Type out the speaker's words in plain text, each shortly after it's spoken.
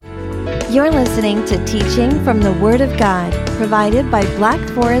You're listening to teaching from the Word of God, provided by Black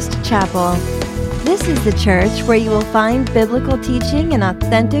Forest Chapel. This is the church where you will find biblical teaching and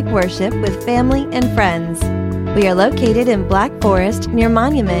authentic worship with family and friends. We are located in Black Forest near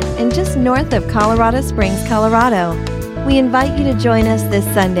Monument and just north of Colorado Springs, Colorado. We invite you to join us this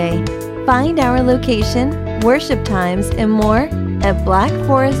Sunday. Find our location, worship times, and more at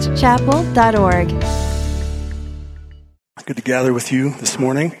blackforestchapel.org. Good to gather with you this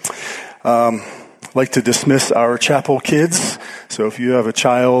morning. I'd like to dismiss our chapel kids. So if you have a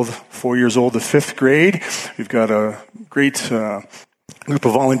child 4 years old to 5th grade, we've got a great group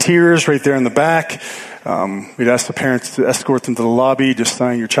of volunteers right there in the back. We'd ask the parents to escort them to the lobby. Just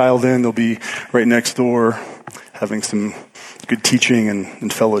sign your child in. They'll be right next door having some good teaching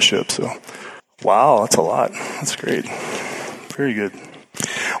and fellowship. So, wow, that's a lot. That's great. Very good.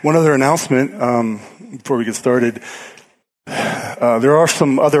 One other announcement before we get started. There are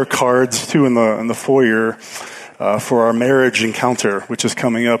some other cards too in the foyer for our marriage encounter, which is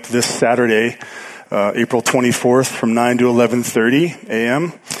coming up this Saturday, April 24th, from 9 to 11:30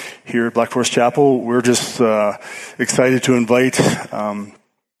 a.m. here at Black Forest Chapel. We're just excited to invite a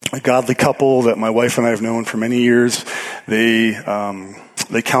godly couple that my wife and I have known for many years. They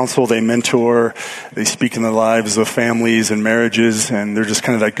counsel, they mentor, they speak in the lives of families and marriages, and they're just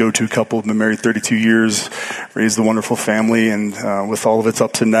kind of that go-to couple. Been married 32 years, raised a wonderful family, and with all of its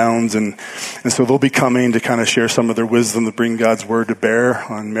ups and downs, and so they'll be coming to kind of share some of their wisdom to bring God's word to bear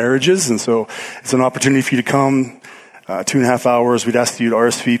on marriages. And so it's an opportunity for you to come, 2.5 hours. We'd ask you to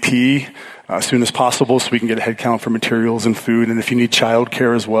RSVP as soon as possible so we can get a head count for materials and food. And if you need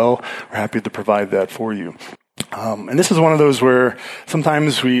childcare as well, we're happy to provide that for you. And this is one of those where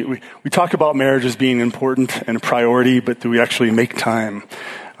sometimes we talk about marriage as being important and a priority, but do we actually make time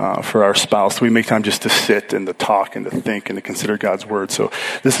for our spouse? Do we make time just to sit and to talk and to think and to consider God's word? So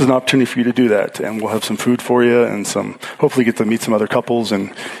this is an opportunity for you to do that, and we'll have some food for you and hopefully get to meet some other couples,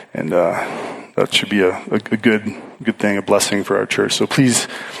 and that should be a good thing, a blessing for our church. So please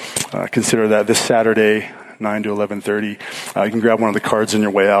consider that this Saturday, 9 to 11:30. You can grab one of the cards on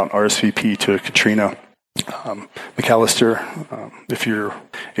your way out, RSVP to Katrina McAllister, if you're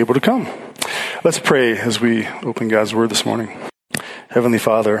able to come. Let's pray as we open God's word this morning. Heavenly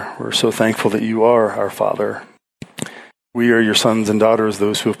Father, we're so thankful that you are our Father. We are your sons and daughters,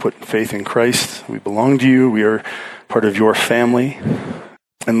 those who have put faith in Christ. We belong to you. We are part of your family.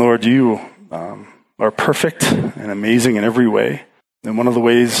 And Lord, you are perfect and amazing in every way. And one of the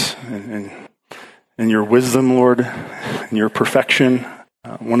ways in your wisdom, Lord, in your perfection,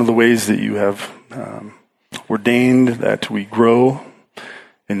 one of the ways that you have ordained that we grow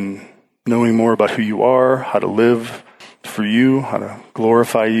in knowing more about who you are, how to live for you, how to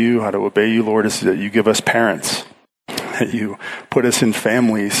glorify you, how to obey you, Lord, is that you give us parents, that you put us in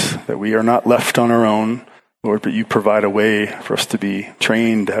families, that we are not left on our own, Lord, but you provide a way for us to be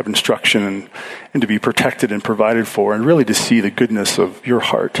trained, to have instruction, and to be protected and provided for, and really to see the goodness of your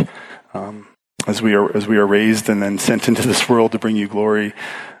heart as we are raised and then sent into this world to bring you glory,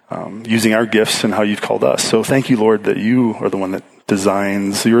 using our gifts and how you've called us. So thank you, Lord, that you are the one that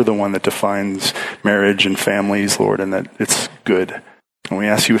designs, you're the one that defines marriage and families, Lord, and that it's good. And we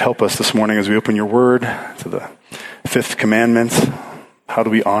ask you to help us this morning as we open your word to the 5th commandment. How do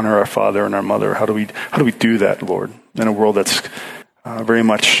we honor our father and our mother? How do we do that, Lord, in a world that's very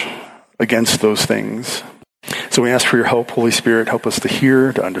much against those things? So we ask for your help, Holy Spirit. Help us to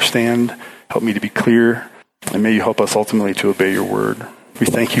hear, to understand. Help me to be clear. And may you help us ultimately to obey your word. We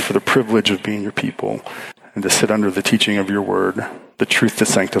thank you for the privilege of being your people and to sit under the teaching of your word, the truth that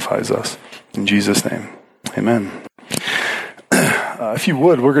sanctifies us. In Jesus' name, amen. If you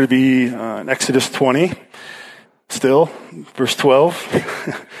would, we're going to be in Exodus 20, still, verse 12.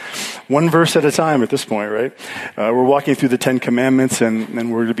 One verse at a time at this point, right? We're walking through the 10 Commandments, and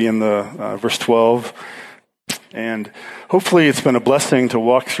we're going to be in the verse 12. And hopefully it's been a blessing to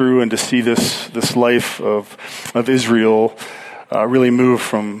walk through and to see this life of Israel really move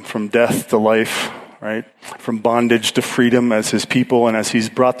from death to life, right? From bondage to freedom as his people, and as he's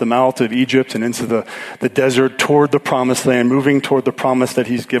brought them out of Egypt and into the desert toward the promised land, moving toward the promise that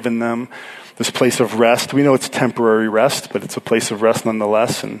he's given them, this place of rest. We know it's temporary rest, but it's a place of rest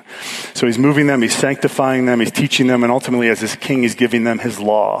nonetheless. And so he's moving them, he's sanctifying them, he's teaching them, and ultimately as his king, he's giving them his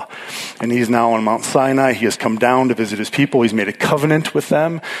law. And he's now on Mount Sinai. He has come down to visit his people. He's made a covenant with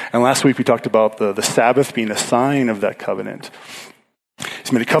them. And last week we talked about the Sabbath being a sign of that covenant.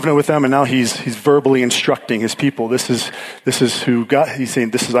 he's made a covenant with them, and now he's verbally instructing his people. This is who God, he's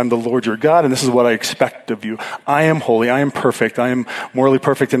saying, I'm the Lord your God, and this is what I expect of you. I am holy, I am perfect, I am morally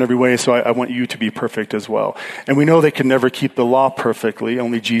perfect in every way, so I want you to be perfect as well. And we know they could never keep the law perfectly,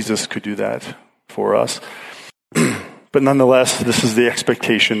 only Jesus could do that for us. But nonetheless, this is the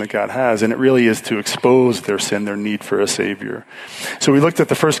expectation that God has, and it really is to expose their sin, their need for a Savior. So we looked at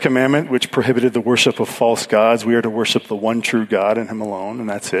the first commandment, which prohibited the worship of false gods. We are to worship the one true God and Him alone, and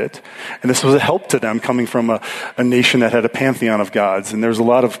that's it. And this was a help to them coming from a nation that had a pantheon of gods, and there's a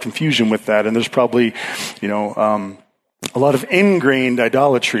lot of confusion with that, and there's probably, a lot of ingrained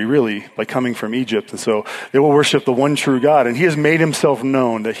idolatry, really, by coming from Egypt. And so they will worship the one true God. And He has made Himself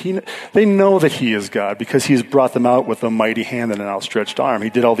known that they know that He is God because He has brought them out with a mighty hand and an outstretched arm.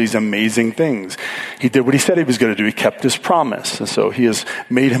 He did all these amazing things. He did what He said He was going to do. He kept His promise. And so He has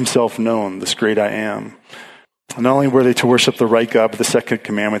made Himself known, this great I am. And not only were they to worship the right God, but the second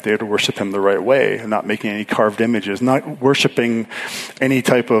commandment, they had to worship Him the right way and not making any carved images, not worshiping any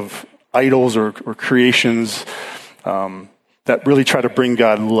type of idols or creations that really try to bring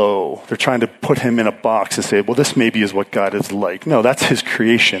God low. They're trying to put Him in a box and say, well, this maybe is what God is like. No, that's His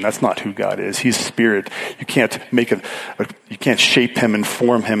creation. That's not who God is. He's spirit. You can't you can't shape Him and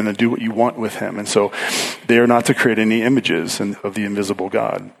form Him and then do what you want with Him. And so they are not to create any images of the invisible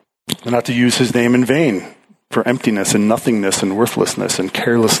God. They're not to use His name in vain for emptiness and nothingness and worthlessness and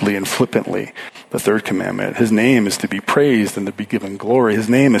carelessly and flippantly. The third commandment, His name is to be praised and to be given glory. His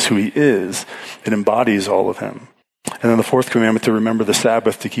name is who He is. It embodies all of Him. And then the fourth commandment, to remember the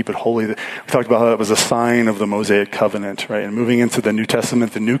Sabbath, to keep it holy. We talked about how that was a sign of the Mosaic covenant, right? And moving into the New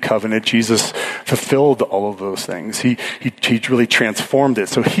Testament, the new covenant, Jesus fulfilled all of those things. He really transformed it.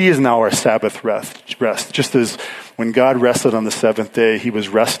 So He is now our Sabbath rest. Just as when God rested on the seventh day, He was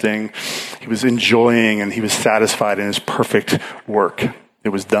resting, He was enjoying, and He was satisfied in His perfect work. It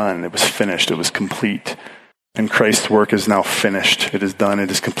was done. It was finished. It was complete. And Christ's work is now finished. It is done. It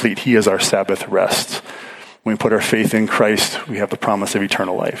is complete. He is our Sabbath rest. When we put our faith in Christ, we have the promise of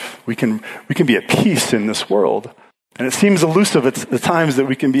eternal life. We can be at peace in this world. And it seems elusive at the times that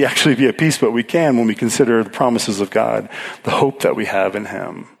we can actually be at peace, but we can when we consider the promises of God, the hope that we have in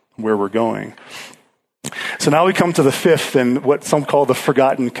Him, where we're going. So now we come to the fifth and what some call the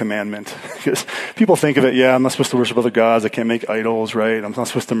forgotten commandment. Because people think of it, I'm not supposed to worship other gods, I can't make idols, right? I'm not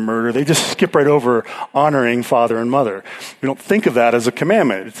supposed to murder. They just skip right over honoring father and mother. We don't think of that as a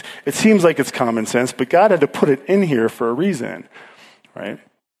commandment. It seems like it's common sense, but God had to put it in here for a reason, right?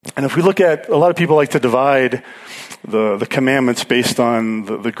 And if we look at, a lot of people like to divide the commandments based on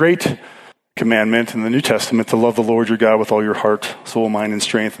the great commandment in the New Testament to love the Lord your God with all your heart, soul, mind, and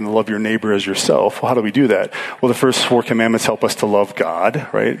strength, and to love your neighbor as yourself. Well, how do we do that? Well, the first four commandments help us to love God,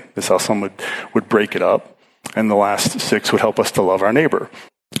 right? That's how some would break it up. And the last six would help us to love our neighbor.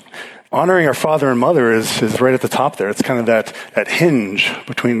 Honoring our father and mother is right at the top there. It's kind of that hinge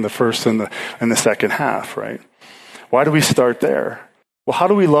between the first and the second half, right? Why do we start there? Well, how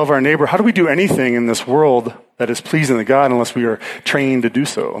do we love our neighbor? How do we do anything in this world that is pleasing to God unless we are trained to do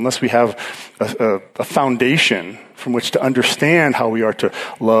so, unless we have a foundation from which to understand how we are to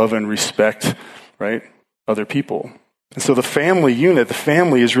love and respect, right, other people? And so the family unit, the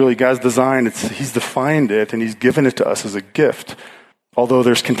family is really God's design. He's defined it, and He's given it to us as a gift. Although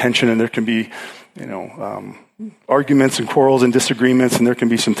there's contention and there can be, arguments and quarrels and disagreements, and there can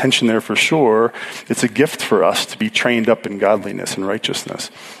be some tension there for sure, it's a gift for us to be trained up in godliness and righteousness.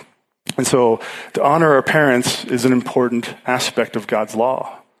 And so to honor our parents is an important aspect of God's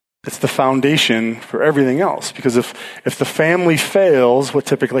law. It's the foundation for everything else. Because if the family fails, what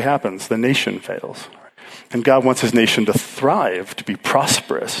typically happens? The nation fails. And God wants His nation to thrive, to be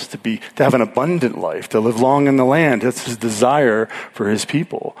prosperous, to have an abundant life, to live long in the land. That's His desire for His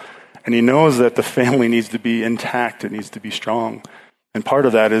people. And He knows that the family needs to be intact. It needs to be strong. And part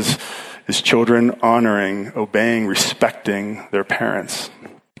of that is children honoring, obeying, respecting their parents.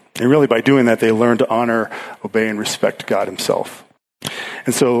 And really by doing that, they learn to honor, obey, and respect God Himself.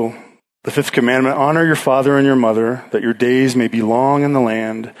 And so the fifth commandment, honor your father and your mother, that your days may be long in the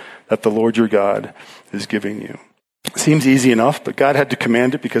land that the Lord your God is giving you. It seems easy enough, but God had to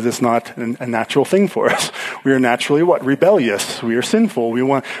command it because it's not a natural thing for us. We are naturally what? Rebellious. We are sinful. We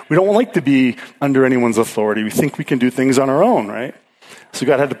don't like to be under anyone's authority. We think we can do things on our own, right? So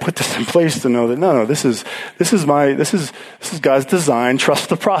God had to put this in place to know that no, this is God's design. Trust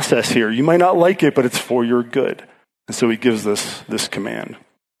the process here. You might not like it, but it's for your good. And so He gives this command.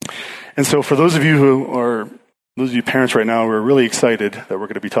 And so for those of you parents right now who are really excited that we're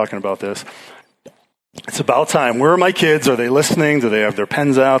going to be talking about this, it's about time. Where are my kids? Are they listening? Do they have their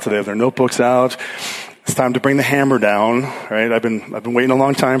pens out? Do they have their notebooks out? It's time to bring the hammer down, right? I've been waiting a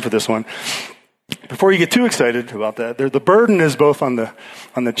long time for this one. Before you get too excited about that, the burden is both on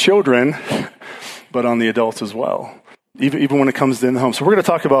the children, but on the adults as well. Even when it comes to in the home. So we're going to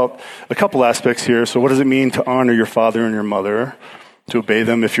talk about a couple aspects here. So what does it mean to honor your father and your mother, to obey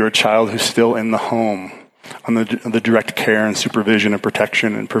them if you're a child who's still in the home, on the direct care and supervision and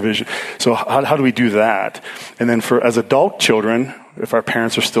protection and provision. So how do we do that? And then as adult children, if our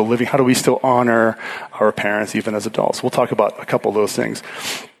parents are still living, how do we still honor our parents even as adults? We'll talk about a couple of those things.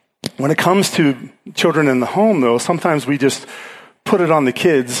 When it comes to children in the home, though, sometimes we just put it on the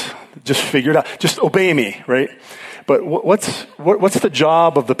kids, just figure it out, just obey me, right? But what's the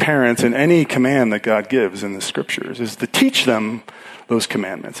job of the parents in any command that God gives in the scriptures is to teach them those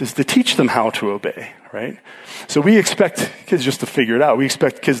commandments, is to teach them how to obey, right? So we expect kids just to figure it out. We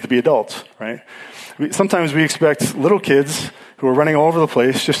expect kids to be adults, right? Sometimes we expect little kids who are running all over the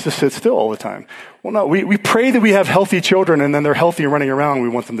place just to sit still all the time. Well, no, we pray that we have healthy children and then they're healthy and running around. We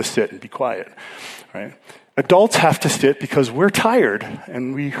want them to sit and be quiet, right? Adults have to sit because we're tired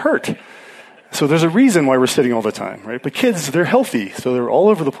and we hurt. So there's a reason why we're sitting all the time, right? But kids, they're healthy, so they're all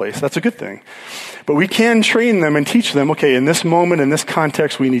over the place. That's a good thing. But we can train them and teach them, okay, in this moment, in this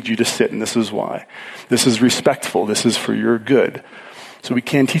context, we need you to sit, and this is why. This is respectful. This is for your good. So we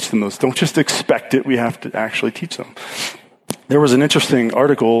can teach them those. Don't just expect it. We have to actually teach them. There was an interesting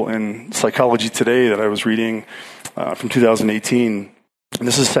article in Psychology Today that I was reading from 2018. And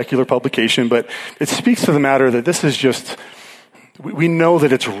this is a secular publication, but it speaks to the matter that this is just, we know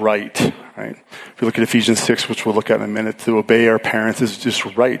that it's right? If you look at Ephesians 6, which we'll look at in a minute, to obey our parents is just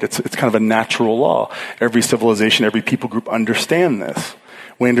right. It's kind of a natural law. Every civilization, every people group understand this.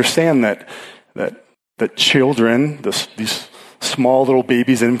 We understand that children, these small little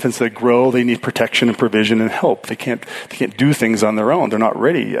babies and infants that grow, they need protection and provision and help. They can't do things on their own. They're not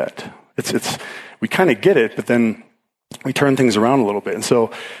ready yet. We kind of get it, but then we turn things around a little bit. And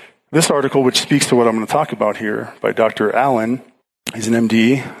so this article, which speaks to what I'm going to talk about here by Dr. Allen, he's an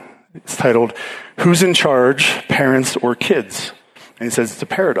MD. It's titled, Who's in Charge, Parents or Kids? And he says it's a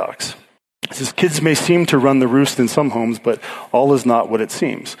paradox. He says, kids may seem to run the roost in some homes, but all is not what it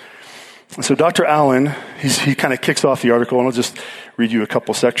seems. And so Dr. Allen, he kind of kicks off the article, and I'll just read you a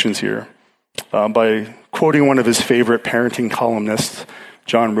couple sections here, by quoting one of his favorite parenting columnists,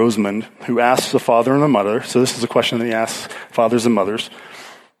 John Rosemond, who asks the father and the mother, so this is a question that he asks fathers and mothers,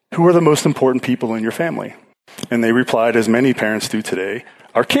 who are the most important people in your family? And they replied, as many parents do today,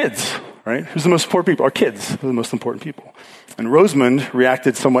 our kids, right? Who's the most important people? Our kids are the most important people. And Rosemond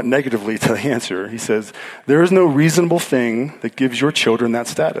reacted somewhat negatively to the answer. He says, there is no reasonable thing that gives your children that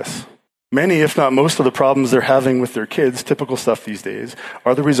status. Many, if not most of the problems they're having with their kids, typical stuff these days,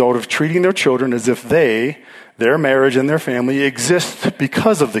 are the result of treating their children as if their marriage and their family exist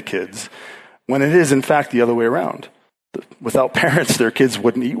because of the kids, when it is in fact the other way around. Without parents, their kids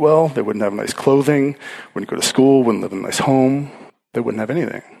wouldn't eat well, they wouldn't have nice clothing, wouldn't go to school, wouldn't live in a nice home, they wouldn't have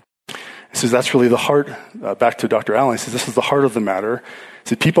anything. He says that's really the heart, back to Dr. Allen, he says this is the heart of the matter. He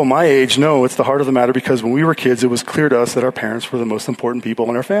said people my age know it's the heart of the matter because when we were kids, it was clear to us that our parents were the most important people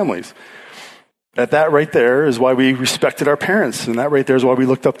in our families. That right there is why we respected our parents, and that right there is why we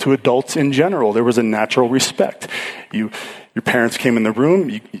looked up to adults in general. There was a natural respect. Your parents came in the room,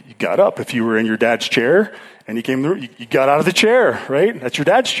 you got up. If you were in your dad's chair and you came in the room, you got out of the chair, right? That's your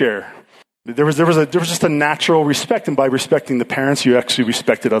dad's chair. There was just a natural respect, and by respecting the parents, you actually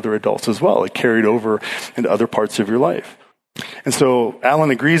respected other adults as well. It carried over into other parts of your life. And so Allen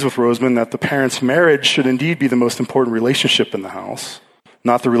agrees with Rosemond that the parents' marriage should indeed be the most important relationship in the house,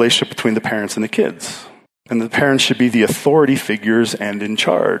 not the relationship between the parents and the kids. And the parents should be the authority figures and in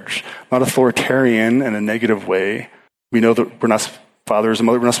charge, not authoritarian in a negative way. We know that we're not fathers and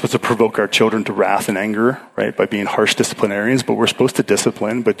mothers, we're not supposed to provoke our children to wrath and anger, right, by being harsh disciplinarians, but we're supposed to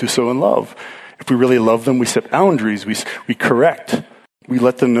discipline, but do so in love. If we really love them, we set boundaries, we correct, we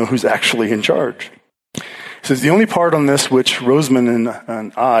let them know who's actually in charge. He says, the only part on this which Rosemond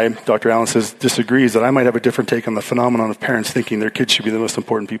and I, Dr. Allen says, disagrees, that I might have a different take on the phenomenon of parents thinking their kids should be the most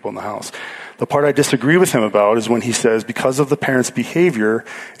important people in the house. The part I disagree with him about is when he says, because of the parents' behavior,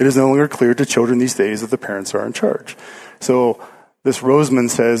 it is no longer clear to children these days that the parents are in charge. So this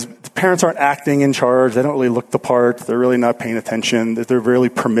Rosemond says, the parents aren't acting in charge, they don't really look the part, they're really not paying attention, they're really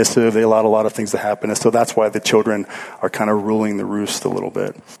permissive, they allow a lot of things to happen, and so that's why the children are kind of ruling the roost a little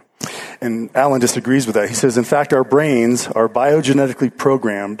bit. And Allen disagrees with that. He says, in fact, our brains are biogenetically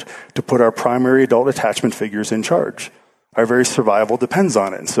programmed to put our primary adult attachment figures in charge. Our very survival depends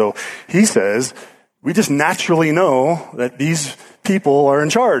on it. And so he says, we just naturally know that these people are in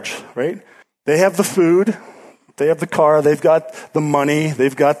charge, right? They have the food, They have the car, they've got the money,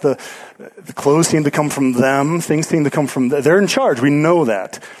 they've got the clothes seem to come from them, things seem to come from them. They're in charge. We know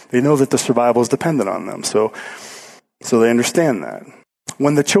that. They know that the survival is dependent on them. So they understand that.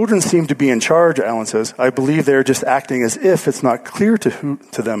 When the children seem to be in charge, Alan says, I believe they're just acting as if it's not clear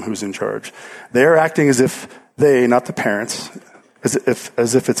to them who's in charge. They're acting as if they, not the parents, as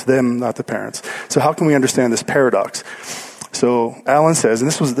if it's them, not the parents. So how can we understand this paradox? So Alan says,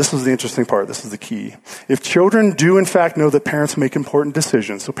 and this was the interesting part, this is the key. If children do in fact know that parents make important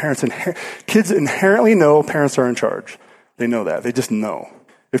decisions, so kids inherently know parents are in charge. They know that. They just know.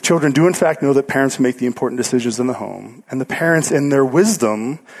 If children do in fact know that parents make the important decisions in the home, and the parents in their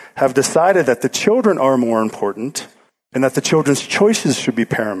wisdom have decided that the children are more important, and that the children's choices should be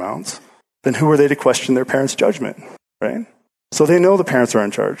paramount, then who are they to question their parents' judgment, right? So they know the parents are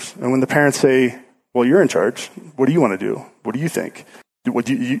in charge. And when the parents say, well, you're in charge, what do you want to do? What do you think? You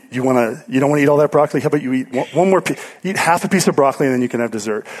don't want to eat all that broccoli? How about you eat one more eat half a piece of broccoli and then you can have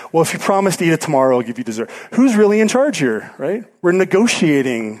dessert. Well, if you promise to eat it tomorrow, I'll give you dessert. Who's really in charge here, right? We're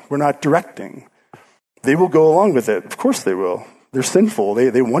negotiating. We're not directing. They will go along with it. Of course they will. They're sinful.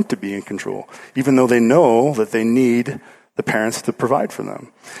 They want to be in control, even though they know that they need the parents to provide for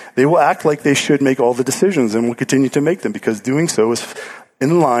them. They will act like they should make all the decisions and will continue to make them because doing so is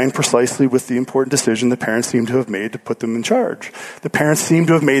in line precisely with the important decision the parents seem to have made to put them in charge. The parents seem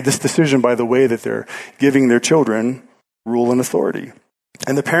to have made this decision by the way that they're giving their children rule and authority.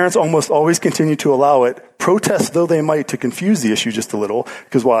 And the parents almost always continue to allow it, protest though they might, to confuse the issue just a little.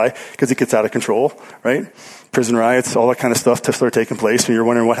 Because why? Because it gets out of control, right? Prison riots, all that kind of stuff to start taking place, and you're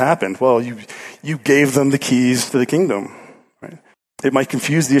wondering what happened. Well, you gave them the keys to the kingdom, right? It might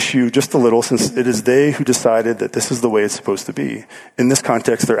confuse the issue just a little since it is they who decided that this is the way it's supposed to be. In this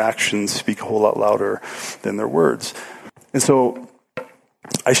context, their actions speak a whole lot louder than their words. And so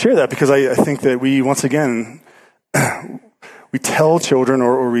I share that because I think that we, once again, we tell children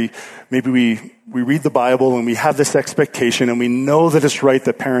or we read the Bible and we have this expectation and we know that it's right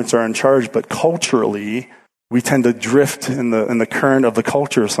that parents are in charge, but culturally, we tend to drift in the current of the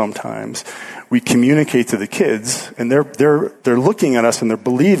culture sometimes. We communicate to the kids, and they're looking at us and they're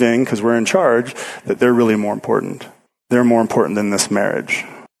believing, because we're in charge, that they're really more important. They're more important than this marriage.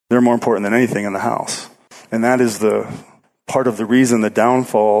 They're more important than anything in the house. And that is the part of the reason, the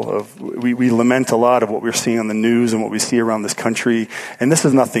downfall of, we lament a lot of what we're seeing on the news and what we see around this country. And this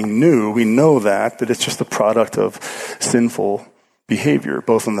is nothing new. We know that it's just a product of sinful behavior,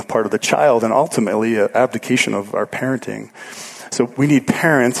 both on the part of the child and ultimately an abdication of our parenting. So we need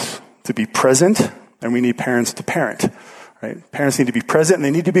parents to be present and we need parents to parent, right? Parents need to be present and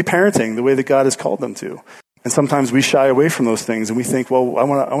they need to be parenting the way that God has called them to. And sometimes we shy away from those things and we think, well, I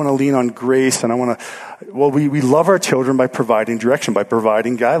want to lean on grace and we love our children by providing direction, by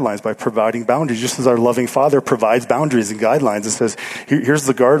providing guidelines, by providing boundaries, just as our loving Father provides boundaries and guidelines and says, here's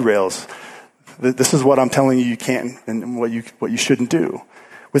the guardrails. This is what I'm telling you can't and what you shouldn't do.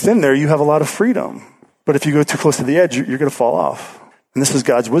 Within there, you have a lot of freedom. But if you go too close to the edge, you're going to fall off. And this is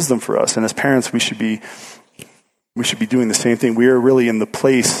God's wisdom for us. And as parents, we should be doing the same thing. We are really in the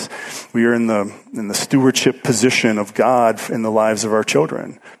place, we are in the stewardship position of God in the lives of our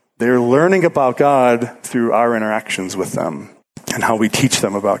children. They're learning about God through our interactions with them and how we teach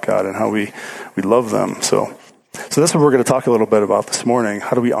them about God and how we love them. So that's what we're going to talk a little bit about this morning.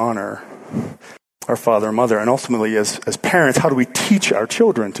 How do we honor our father and mother? And ultimately, as parents, how do we teach our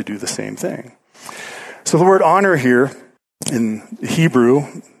children to do the same thing? So the word honor here in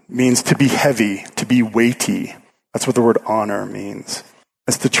Hebrew means to be heavy, to be weighty. That's what the word honor means.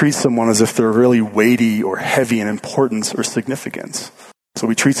 It's to treat someone as if they're really weighty or heavy in importance or significance. So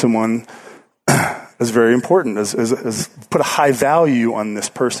we treat someone as very important, as put a high value on this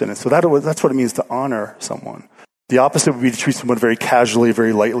person. And so that's what it means to honor someone. The opposite would be to treat someone very casually,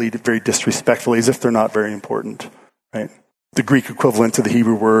 very lightly, very disrespectfully, as if they're not very important, right? The Greek equivalent to the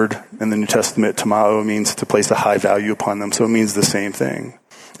Hebrew word in the New Testament, tamao, means to place a high value upon them, so it means the same thing.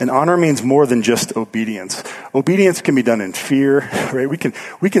 And honor means more than just obedience. Obedience can be done in fear, right?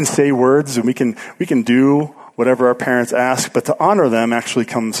 We can say words and we can do whatever our parents ask, but to honor them actually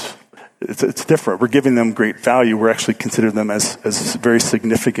it's different. We're giving them great value. We're actually considering them as very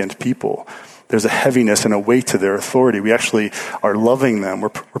significant people. There's a heaviness and a weight to their authority. We actually are loving them. We're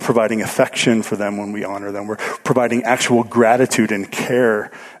providing affection for them when we honor them. We're providing actual gratitude and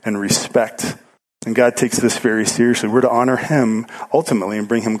care and respect. And God takes this very seriously. We're to honor Him ultimately and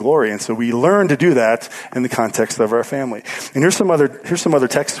bring Him glory. And so we learn to do that in the context of our family. And here's some other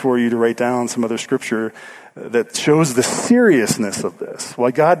texts for you to write down, some other scripture that shows the seriousness of this.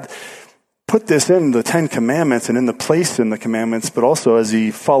 Why God put this in the 10 Commandments and in the place in the Commandments, but also as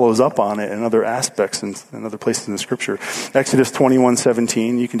he follows up on it in other aspects and other places in the Scripture. Exodus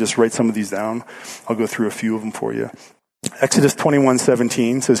 21:17, you can just write some of these down. I'll go through a few of them for you. Exodus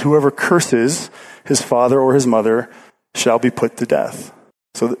 21:17 says, whoever curses his father or his mother shall be put to death.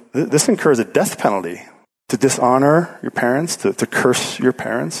 So this incurs a death penalty. To dishonor your parents, to curse your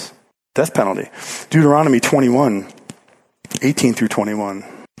parents, death penalty. Deuteronomy 21:18 through 21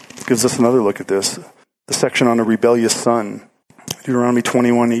 gives us another look at this. The section on a rebellious son. Deuteronomy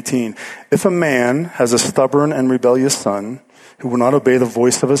 21:18. If a man has a stubborn and rebellious son who will not obey the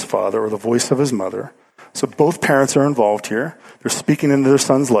voice of his father or the voice of his mother, so both parents are involved here. They're speaking into their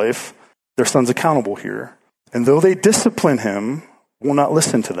son's life. Their son's accountable here. And though they discipline him, will not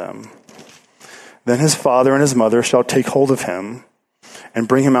listen to them. Then his father and his mother shall take hold of him and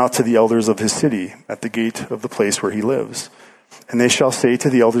bring him out to the elders of his city at the gate of the place where he lives. And they shall say to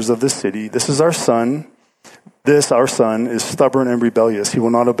the elders of this city, this is our son. This, our son, is stubborn and rebellious. He will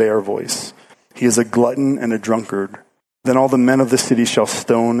not obey our voice. He is a glutton and a drunkard. Then all the men of the city shall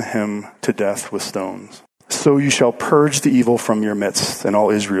stone him to death with stones. So you shall purge the evil from your midst, and all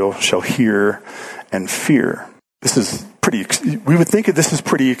Israel shall hear and fear. This is we would think this is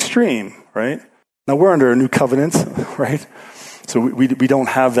pretty extreme, right? Now we're under a new covenant, right? So we don't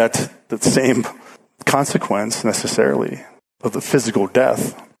have that same consequence necessarily of the physical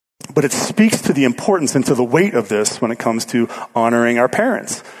death. But it speaks to the importance and to the weight of this when it comes to honoring our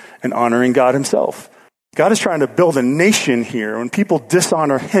parents and honoring God himself. God is trying to build a nation here. When people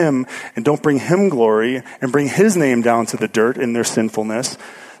dishonor him and don't bring him glory and bring his name down to the dirt in their sinfulness,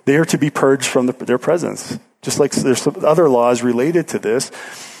 they are to be purged from their presence. Just like there's some other laws related to this,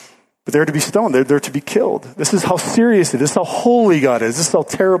 but they're to be stoned. They're to be killed. This is how serious it is. This is how holy God is. This is how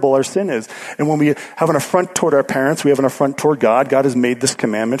terrible our sin is. And when we have an affront toward our parents, we have an affront toward God. God has made this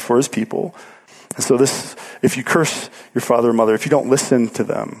commandment for his people. And so if you curse your father or mother, if you don't listen to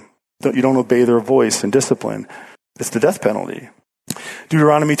them, you don't obey their voice and discipline, it's the death penalty.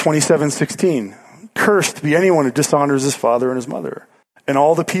 Deuteronomy 27:16. Cursed be anyone who dishonors his father and his mother. And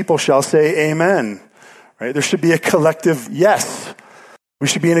all the people shall say amen. Right? There should be a collective yes. We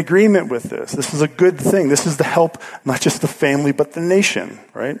should be in agreement with this. This is a good thing. This is to help not just the family, but the nation,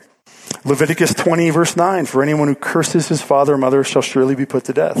 right? Leviticus 20:9, for anyone who curses his father or mother shall surely be put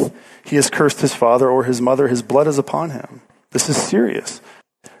to death. He has cursed his father or his mother. His blood is upon him. This is serious.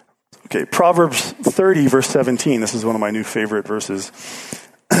 Okay, Proverbs 30:17. This is one of my new favorite verses.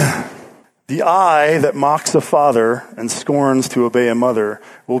 The eye that mocks a father and scorns to obey a mother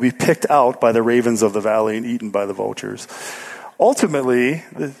will be picked out by the ravens of the valley and eaten by the vultures. Ultimately,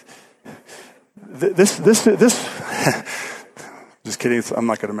 this just kidding, I'm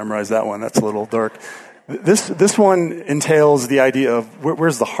not going to memorize that one. That's a little dark. This one entails the idea of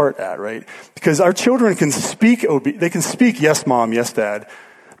where's the heart at, right? Because our children can speak, they can speak, yes, mom, yes, dad.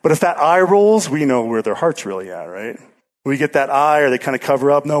 But if that eye rolls, we know where their heart's really at, right? We get that eye or they kind of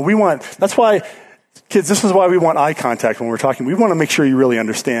cover up. No, that's why, kids, this is why we want eye contact when we're talking. We want to make sure you really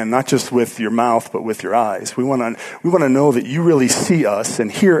understand, not just with your mouth, but with your eyes. We want to know that you really see us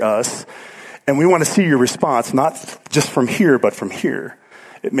and hear us. And we want to see your response, not just from here, but from here.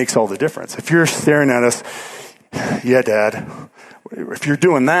 It makes all the difference. If you're staring at us, yeah, Dad. If you're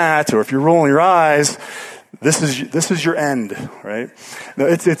doing that, or if you're rolling your eyes, this is your end, right? No,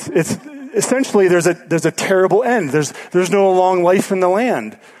 it's essentially there's a terrible end. There's no long life in the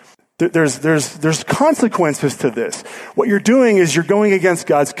land. There's consequences to this. What you're doing is you're going against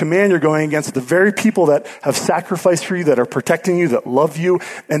God's command. You're going against the very people that have sacrificed for you, that are protecting you, that love you,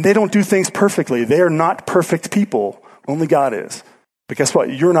 and they don't do things perfectly. They are not perfect people. Only God is. But guess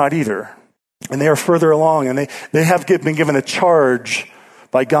what? You're not either. And they are further along, and they have been given a charge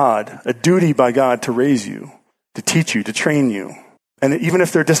by God, a duty by God to raise you, to teach you, to train you. And even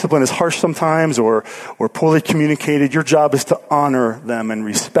if their discipline is harsh sometimes or poorly communicated, your job is to honor them and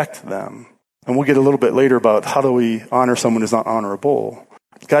respect them. And we'll get a little bit later about how do we honor someone who's not honorable.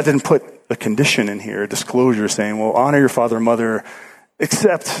 God didn't put a condition in here, a disclosure saying, well, honor your father and mother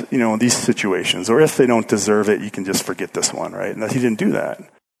except, these situations. Or if they don't deserve it, you can just forget this one, right? And he didn't do that.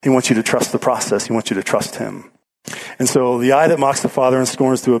 He wants you to trust the process. He wants you to trust him. And so the eye that mocks the father and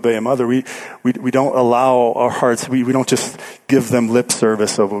scorns to obey a mother, we don't allow our hearts, we don't just give them lip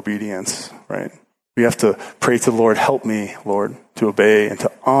service of obedience, right? We have to pray to the Lord, help me, Lord, to obey and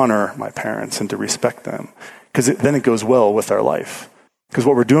to honor my parents and to respect them. Because then it goes well with our life. Because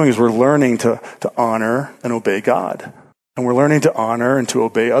what we're doing is we're learning to honor and obey God. And we're learning to honor and to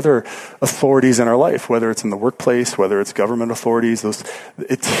obey other authorities in our life, whether it's in the workplace, whether it's government authorities.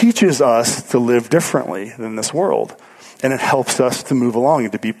 It teaches us to live differently than this world. And it helps us to move along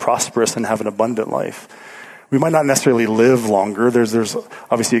and to be prosperous and have an abundant life. We might not necessarily live longer. There's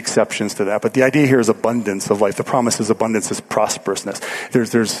obviously exceptions to that. But the idea here is abundance of life. The promise is abundance is prosperousness.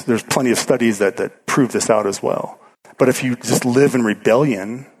 There's plenty of studies that prove this out as well. But if you just live in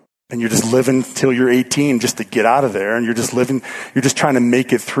rebellion, and you're just living till you're 18 just to get out of there, and you're just trying to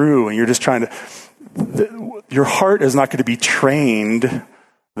make it through, and you're just trying to, your heart is not going to be trained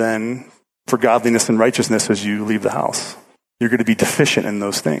then for godliness and righteousness as you leave the house. You're going to be deficient in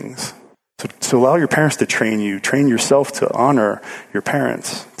those things. So allow your parents to train you. Train yourself to honor your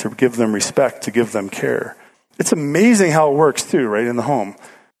parents, to give them respect, to give them care. It's amazing how it works too, right, in the home.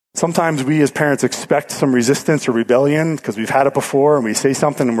 Sometimes we as parents expect some resistance or rebellion because we've had it before, and we say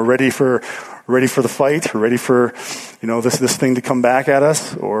something and we're ready for the fight. We're ready for, this thing to come back at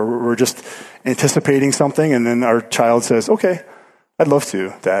us, or we're just anticipating something, and then our child says, "Okay, I'd love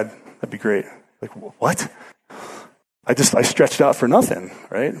to, Dad. That'd be great." Like, what? I stretched out for nothing,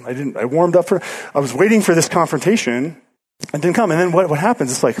 right? I warmed up I was waiting for this confrontation and didn't come. And then what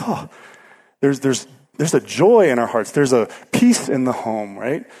happens? It's like, there's a joy in our hearts. There's a peace in the home,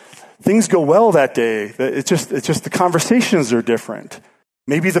 right? Things go well that day. It's just the conversations are different.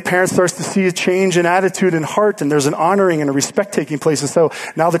 Maybe the parent starts to see a change in attitude and heart, and there's an honoring and a respect taking place. And so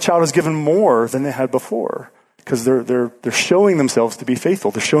now the child is given more than they had before. Because they're showing themselves to be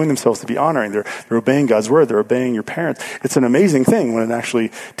faithful. They're showing themselves to be honoring. They're obeying God's word. They're obeying your parents. It's an amazing thing when it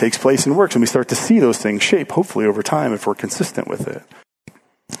actually takes place and works. And we start to see those things shape, hopefully over time, if we're consistent with it.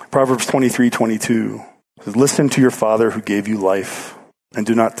 Proverbs 23:22 says, "Listen to your father who gave you life, and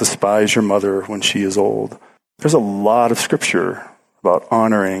do not despise your mother when she is old." There's a lot of scripture about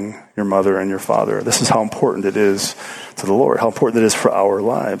honoring your mother and your father. This is how important it is to the Lord, how important it is for our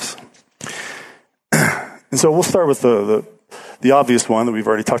lives. And so we'll start with the obvious one that we've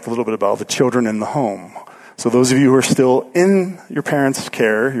already talked a little bit about, the children in the home. So those of you who are still in your parents'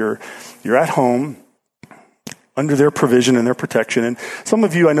 care, you're at home under their provision and their protection. And some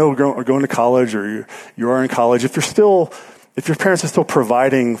of you I know are going to college, or you are in college. If your parents are still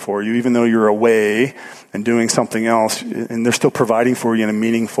providing for you, even though you're away and doing something else, and they're still providing for you in a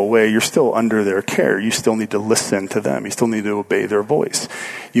meaningful way, you're still under their care. You still need to listen to them. You still need to obey their voice.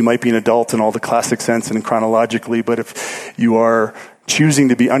 You might be an adult in all the classic sense and chronologically, but if you are choosing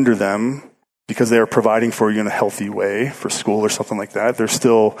to be under them because they are providing for you in a healthy way for school or something like that, there's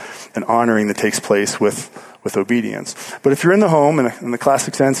still an honoring that takes place with obedience. But if you're in the home in the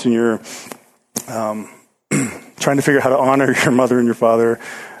classic sense, and you're trying to figure out how to honor your mother and your father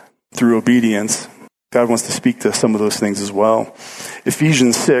through obedience, God wants to speak to some of those things as well.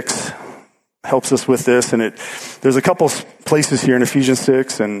 Ephesians 6 helps us with this, and there's a couple places here in Ephesians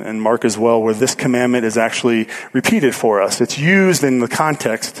 6 and Mark as well where this commandment is actually repeated for us. It's used in the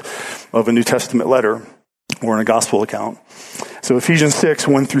context of a New Testament letter or in a gospel account. So Ephesians 6,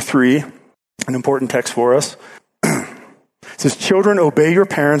 1-3, an important text for us. It says, "Children, obey your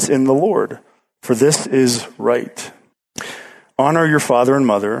parents in the Lord, for this is right. Honor your father and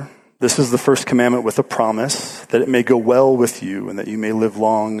mother. This is the first commandment with a promise, that it may go well with you and that you may live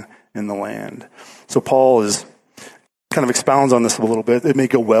long in the land." So Paul kind of expounds on this a little bit. It may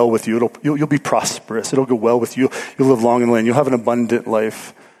go well with you. You'll be prosperous. It'll go well with you. You'll live long in the land. You'll have an abundant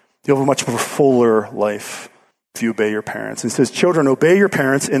life. You'll have a much more fuller life if you obey your parents. And it says, "Children, obey your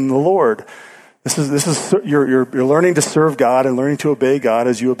parents in the Lord." This is you're learning to serve God and learning to obey God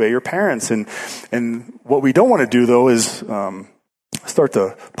as you obey your parents. And what we don't want to do though is start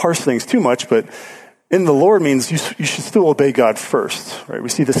to parse things too much. But in the Lord means you should still obey God first, right? We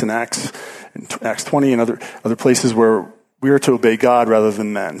see this in Acts 20 and other places where we are to obey God rather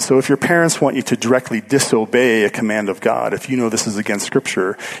than men. So if your parents want you to directly disobey a command of God, if you know this is against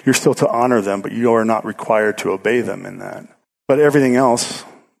Scripture, you're still to honor them, but you are not required to obey them in that. But everything else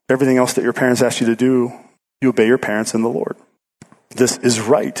that your parents ask you to do, you obey your parents in the Lord. This is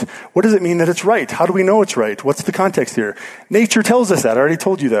right. What does it mean that it's right? How do we know it's right? What's the context here? Nature tells us that. I already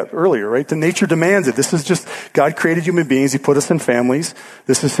told you that earlier, right? The nature demands it. This is just, God created human beings. He put us in families.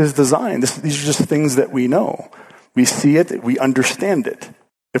 This is His design. These are just things that we know. We see it. We understand it.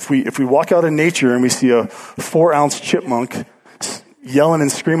 If we walk out in nature and we see a 4-ounce chipmunk yelling and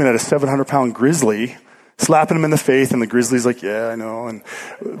screaming at a 700-pound grizzly, slapping him in the face, and the grizzly's like, "Yeah, I know." And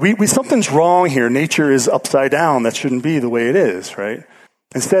we something's wrong here. Nature is upside down. That shouldn't be the way it is, right?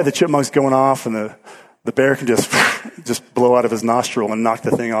 Instead, the chipmunk's going off, and the bear can just blow out of his nostril and knock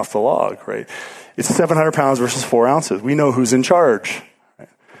the thing off the log, right? It's 700 pounds versus 4 ounces. We know who's in charge. Right?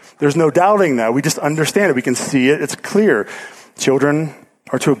 There's no doubting that. We just understand it. We can see it. It's clear. Children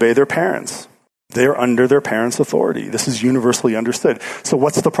are to obey their parents. They are under their parents' authority. This is universally understood. So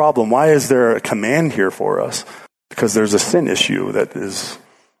what's the problem? Why is there a command here for us? because there's a sin issue that is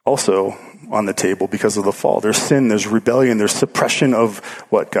also on the table because of the fall. There's sin, there's rebellion, there's suppression of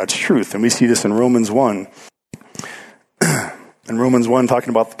what? God's truth. And we see this in Romans 1. In Romans 1, talking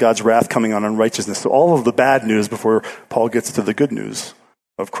about God's wrath coming on unrighteousness. So all of the bad news before Paul gets to the good news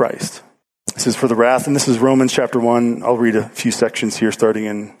of Christ. This is for the wrath, and this is Romans chapter 1. I'll read a few sections here, starting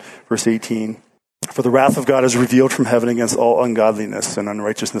in verse 18. For the wrath of God is revealed from heaven against all ungodliness and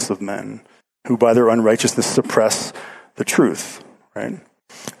unrighteousness of men, who by their unrighteousness suppress the truth. Right?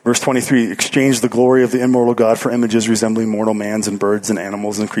 Verse 23, exchange the glory of the immortal God for images resembling mortal mans and birds and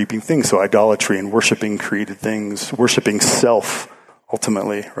animals and creeping things. So idolatry and worshiping created things, worshiping self,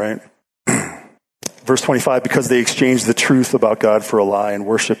 ultimately, right? Verse 25, because they exchanged the truth about God for a lie and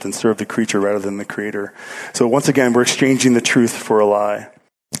worshiped and served the creature rather than the creator. So once again, we're exchanging the truth for a lie.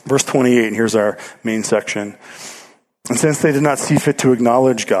 Verse 28, and here's our main section. And since they did not see fit to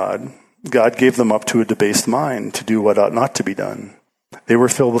acknowledge God, God gave them up to a debased mind to do what ought not to be done. They were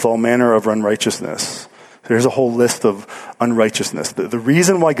filled with all manner of unrighteousness. There's a whole list of unrighteousness. The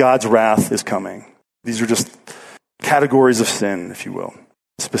reason why God's wrath is coming, these are just categories of sin, if you will,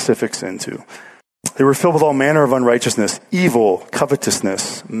 specific sin too. They were filled with all manner of unrighteousness, evil,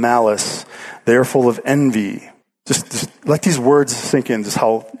 covetousness, malice. They are full of envy. Just let these words sink in, just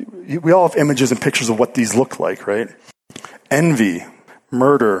how we all have images and pictures of what these look like, right? Envy,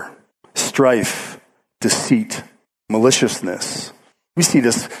 murder, strife, deceit, maliciousness. We see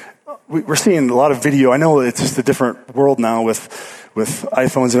this. We're seeing a lot of video. I know it's just a different world now with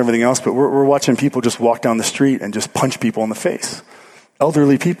iPhones and everything else, but we're watching people just walk down the street and just punch people in the face.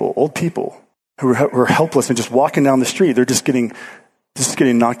 Elderly people, old people who are helpless and just walking down the street. They're just getting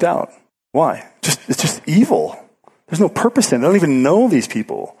knocked out. Why? It's just evil. There's no purpose in it. They don't even know these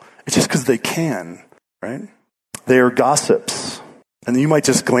people. It's just because they can, right? They are gossips. And you might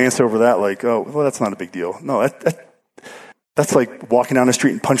just glance over that like, oh, well, that's not a big deal. No, that's like walking down the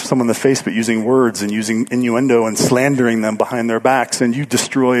street and punching someone in the face, but using words and using innuendo and slandering them behind their backs. And you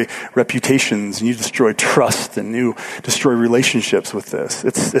destroy reputations and you destroy trust and you destroy relationships with this.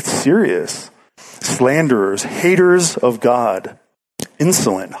 It's serious. Slanderers, haters of God,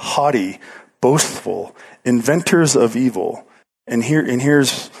 insolent, haughty, boastful, inventors of evil. And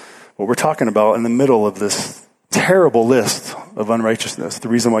here's what we're talking about in the middle of this terrible list of unrighteousness. The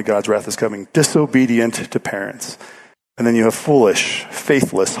reason why God's wrath is coming. Disobedient to parents. And then you have foolish,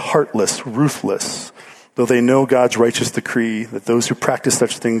 faithless, heartless, ruthless. Though they know God's righteous decree that those who practice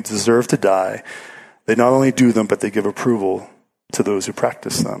such things deserve to die, they not only do them, but they give approval to those who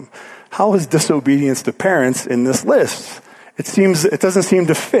practice them. How is disobedience to parents in this list? It doesn't seem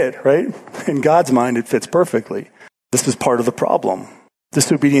to fit, right? In God's mind, it fits perfectly. This is part of the problem.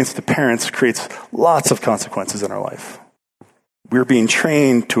 Disobedience to parents creates lots of consequences in our life. We're being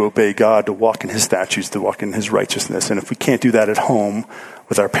trained to obey God, to walk in his statutes, to walk in his righteousness. And if we can't do that at home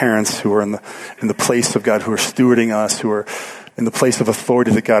with our parents who are in the place of God, who are stewarding us, who are in the place of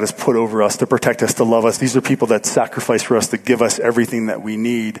authority that God has put over us to protect us, to love us. These are people that sacrifice for us, to give us everything that we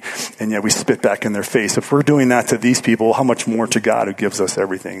need, and yet we spit back in their face. If we're doing that to these people, how much more to God who gives us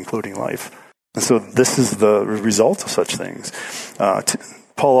everything, including life? And so this is the result of such things.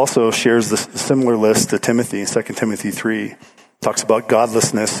 Paul also shares the similar list to Timothy in 2 Timothy 3. Talks about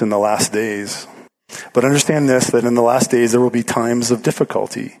godlessness in the last days. But understand this, that in the last days there will be times of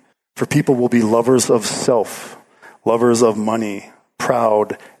difficulty. For people will be lovers of self, lovers of money,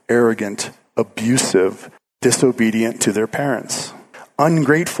 proud, arrogant, abusive, disobedient to their parents,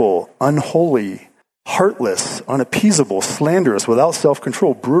 ungrateful, unholy, heartless, unappeasable, slanderous, without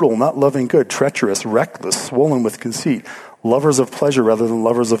self-control, brutal, not loving good, treacherous, reckless, swollen with conceit, lovers of pleasure rather than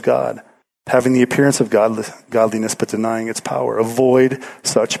lovers of God, having the appearance of godliness but denying its power. Avoid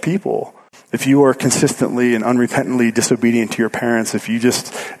such people. If you are consistently and unrepentantly disobedient to your parents, if you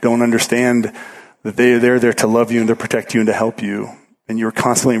just don't understand that they're there to love you and to protect you and to help you, and you're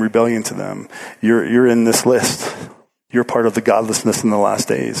constantly in rebellion to them, you're in this list. You're part of the godlessness in the last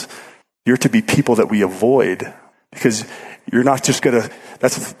days. You're to be people that we avoid, because you're not just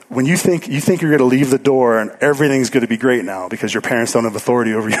that's when you think you're going to leave the door and everything's going to be great now because your parents don't have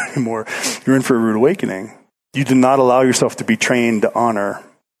authority over you anymore. You're in for a rude awakening. You do not allow yourself to be trained to honor,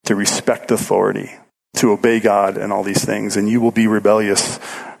 to respect authority, to obey God and all these things, and you will be rebellious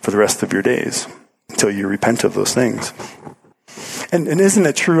for the rest of your days until you repent of those things. And isn't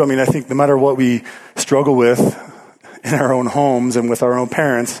it true? I mean, I think no matter what we struggle with in our own homes and with our own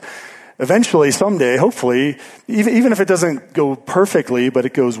parents, eventually, someday, hopefully, even if it doesn't go perfectly, but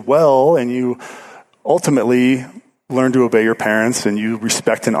it goes well, and you ultimately learn to obey your parents and you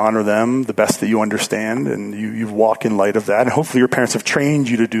respect and honor them the best that you understand, and you walk in light of that. And hopefully your parents have trained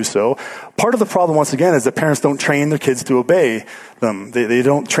you to do so. Part of the problem, once again, is that parents don't train their kids to obey them. They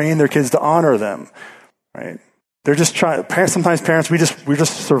don't train their kids to honor them, right? They're just trying, sometimes parents, we're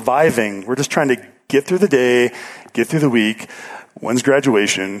just surviving. We're just trying to get through the day, get through the week. When's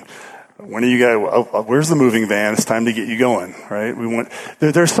graduation? When are you guys, where's the moving van? It's time to get you going, right?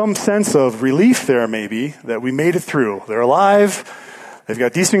 There's some sense of relief there maybe that we made it through. They're alive. They've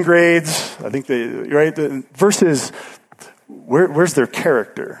got decent grades. I think right? Versus, where's their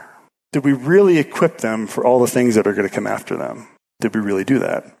character? Did we really equip them for all the things that are going to come after them? Did we really do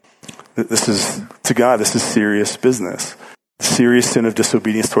that? To God, this is serious business. The serious sin of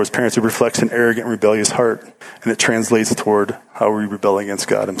disobedience towards parents. It reflects an arrogant, rebellious heart, and it translates toward how we rebel against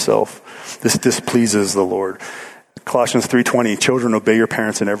God himself. This displeases the Lord. Colossians 3:20, children, obey your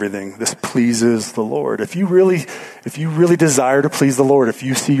parents in everything. This pleases the Lord. If you really desire to please the Lord, if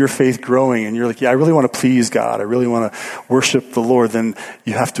you see your faith growing and you're like, yeah, I really want to please God, I really want to worship the Lord, then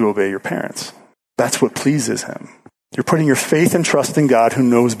you have to obey your parents. That's what pleases him. You're putting your faith and trust in God, who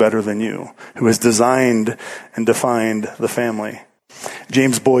knows better than you, who has designed and defined the family.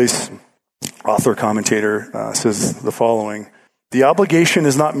 James Boyce, author, commentator, says the following: the obligation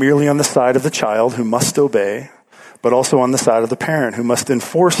is not merely on the side of the child who must obey, but also on the side of the parent who must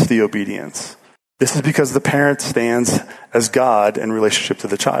enforce the obedience. This is because the parent stands as God in relationship to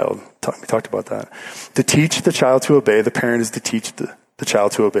the child. We talked about that. To teach the child to obey, the parent is to teach the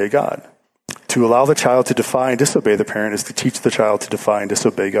child to obey God. To allow the child to defy and disobey the parent is to teach the child to defy and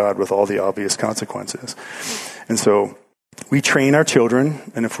disobey God with all the obvious consequences. And so we train our children,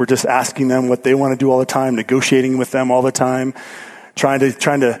 and if we're just asking them what they want to do all the time, negotiating with them all the time, trying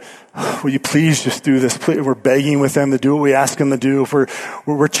to, will you please just do this? Please, we're begging with them to do what we ask them to do. If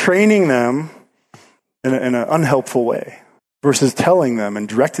we're training them in an unhelpful way versus telling them and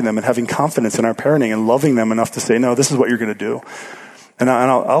directing them and having confidence in our parenting and loving them enough to say, no, this is what you're going to do. And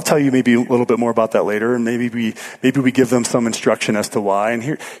I'll tell you maybe a little bit more about that later, and maybe we give them some instruction as to why. And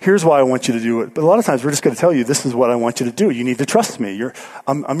here's why I want you to do it. But a lot of times we're just going to tell you, this is what I want you to do. You need to trust me.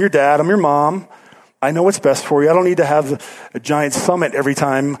 I'm your dad. I'm your mom. I know what's best for you. I don't need to have a giant summit every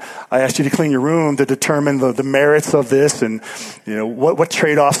time I ask you to clean your room to determine the merits of this and, what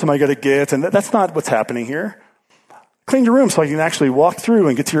trade-offs am I going to get. And that's not what's happening here. Clean your room so I can actually walk through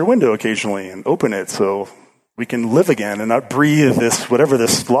and get to your window occasionally and open it so we can live again and not breathe whatever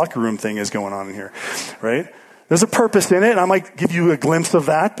this locker room thing is going on in here, right? There's a purpose in it, and I might give you a glimpse of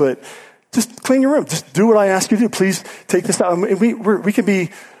that, but just clean your room. Just do what I ask you to do. Please take this out. And we can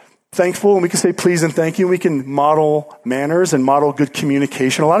be thankful, and we can say please and thank you. We can model manners and model good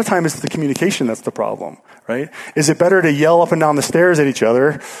communication. A lot of times it's the communication that's the problem, right? Is it better to yell up and down the stairs at each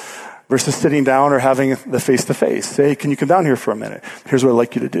other versus sitting down or having the face-to-face? Say, can you come down here for a minute? Here's what I'd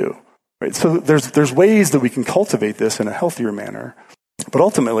like you to do. Right, so there's ways that we can cultivate this in a healthier manner. But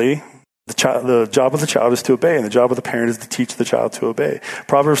ultimately, the job of the child is to obey, and the job of the parent is to teach the child to obey.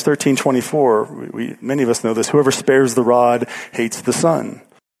 Proverbs 13:24, many of us know this, whoever spares the rod hates the son,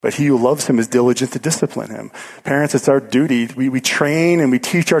 but he who loves him is diligent to discipline him. Parents, it's our duty. We train and we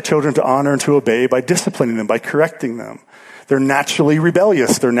teach our children to honor and to obey by disciplining them, by correcting them. They're naturally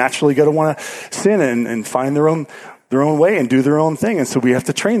rebellious. They're naturally going to want to sin and find their own way and do their own thing. And so we have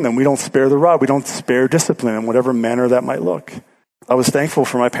to train them. We don't spare the rod. We don't spare discipline in whatever manner that might look. I was thankful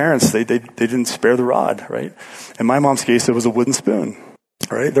for my parents. They didn't spare the rod, right? In my mom's case, it was a wooden spoon,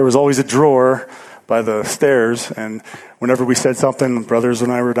 right? There was always a drawer by the stairs, and whenever we said something, brothers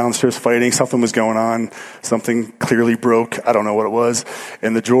and I were downstairs fighting, something was going on, something clearly broke, I don't know what it was,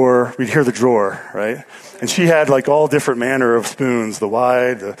 and the drawer, we'd hear the drawer, right? And she had like all different manner of spoons, the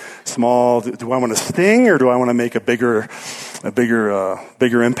wide, the small. Do I want to sting or do I want to make a bigger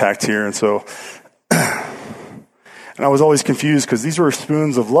impact here? And so, and I was always confused because these were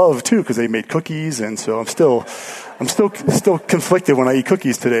spoons of love too, because they made cookies. And so I'm still conflicted when I eat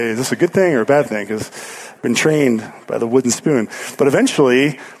cookies today. Is this a good thing or a bad thing? Because I've been trained by the wooden spoon. But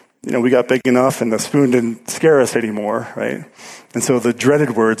eventually, we got big enough and the spoon didn't scare us anymore, right? And so the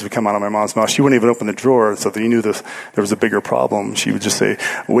dreaded words would come out of my mom's mouth. She wouldn't even open the drawer, so that you knew there was a bigger problem. She would just say,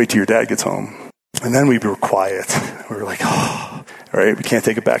 wait till your dad gets home. And then we were quiet. We were like, oh, all right, we can't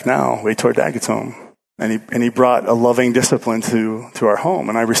take it back now. Wait till our dad gets home. And he brought a loving discipline to our home,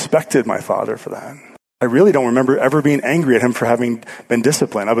 and I respected my father for that. I really don't remember ever being angry at him for having been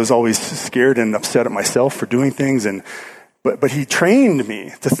disciplined. I was always scared and upset at myself for doing things, but he trained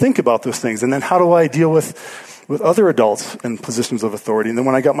me to think about those things. And then how do I deal with other adults in positions of authority? And then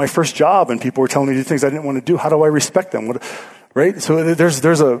when I got my first job and people were telling me to do things I didn't want to do, how do I respect them? right? So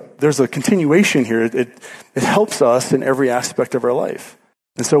there's a continuation here. It helps us in every aspect of our life.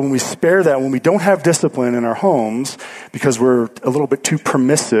 And so when we spare that, when we don't have discipline in our homes because we're a little bit too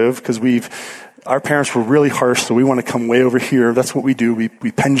permissive, because our parents were really harsh, so we want to come way over here. That's what we do. We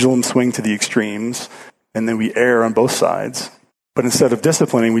pendulum swing to the extremes, and then we err on both sides. But instead of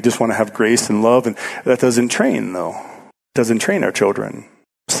disciplining, we just want to have grace and love, and that doesn't train, though. It doesn't train our children.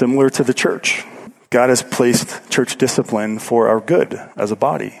 Similar to the church. God has placed church discipline for our good as a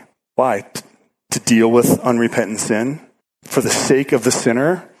body. Why? To deal with unrepentant sin, for the sake of the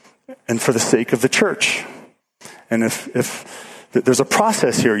sinner, and for the sake of the church. And if there's a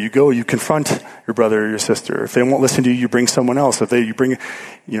process here, you confront your brother or your sister. If they won't listen to you, you bring someone else. We can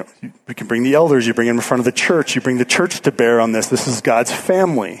bring the elders, you bring them in front of the church, you bring the church to bear on this. This is God's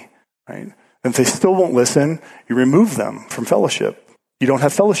family, right? And if they still won't listen, you remove them from fellowship. You don't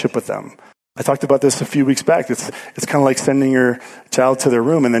have fellowship with them. I talked about this a few weeks back. It's kind of like sending your child to their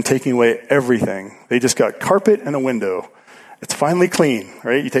room and then taking away everything. They just got carpet and a window. It's finally clean,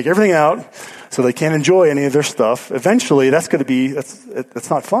 right? You take everything out so they can't enjoy any of their stuff. Eventually, that's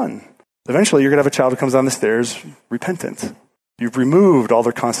not fun. Eventually, you're going to have a child who comes down the stairs repentant. You've removed all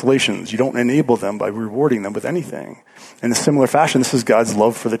their consolations. You don't enable them by rewarding them with anything. In a similar fashion, this is God's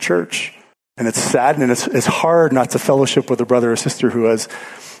love for the church. And it's sad and it's hard not to fellowship with a brother or sister who has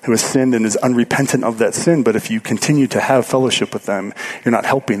sinned and is unrepentant of that sin. But if you continue to have fellowship with them, you're not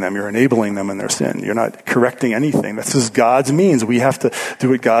helping them. You're enabling them in their sin. You're not correcting anything. This is God's means. We have to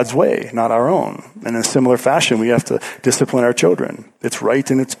do it God's way, not our own. And in a similar fashion, we have to discipline our children. It's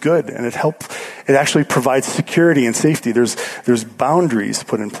right and it's good. And it actually provides security and safety. There's boundaries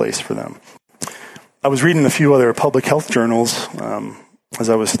put in place for them. I was reading a few other public health journals, as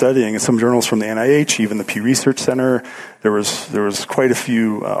I was studying, and some journals from the NIH, even the Pew Research Center. There was quite a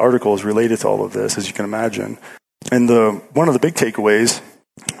few articles related to all of this, as you can imagine. And one of the big takeaways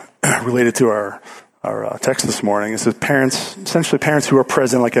related to our text this morning is that essentially parents who are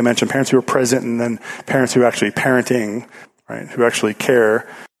present, like I mentioned, parents who are present, and then parents who are actually parenting, right, who actually care,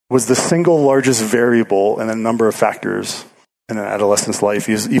 was the single largest variable in a number of factors in an adolescent's life,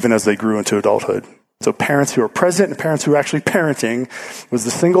 even as they grew into adulthood. So parents who are present and parents who are actually parenting was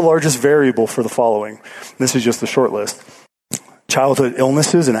the single largest variable for the following. This is just a short list. Childhood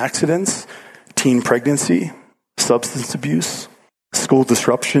illnesses and accidents, teen pregnancy, substance abuse, school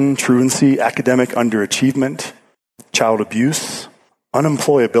disruption, truancy, academic underachievement, child abuse,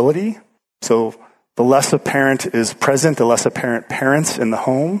 unemployability. So the less a parent is present, the less a parent parents in the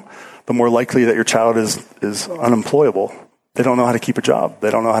home, the more likely that your child is unemployable. They don't know how to keep a job. They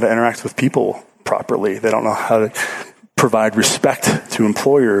don't know how to interact with people properly. They don't know how to provide respect to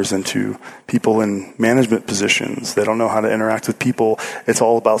employers and to people in management positions. They don't know how to interact with people. It's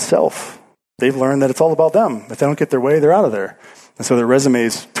all about self. They've learned that it's all about them. If they don't get their way, they're out of there. And so their resume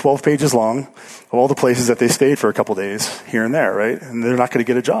is 12 pages long of all the places that they stayed for a couple days here and there, right? And they're not going to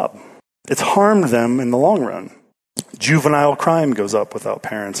get a job. It's harmed them in the long run. Juvenile crime goes up without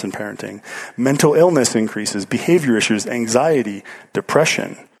parents and parenting. Mental illness increases, behavior issues, anxiety,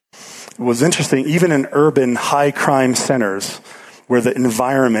 depression. It was interesting, even in urban high crime centers where the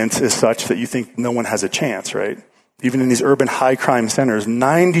environment is such that you think no one has a chance, right? Even in these urban high crime centers,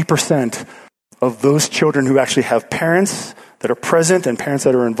 90% of those children who actually have parents that are present and parents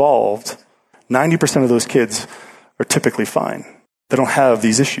that are involved, 90% of those kids are typically fine. They don't have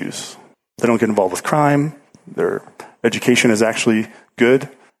these issues. They don't get involved with crime. Their education is actually good.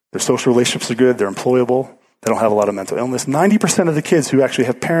 Their social relationships are good. They're employable. They don't have a lot of mental illness. 90% of the kids who actually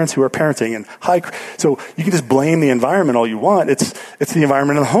have parents who are parenting and so you can just blame the environment all you want. It's the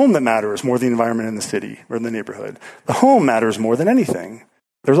environment in the home that matters more than the environment in the city or in the neighborhood. The home matters more than anything.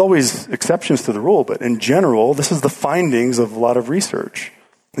 There's always exceptions to the rule, but in general, this is the findings of a lot of research.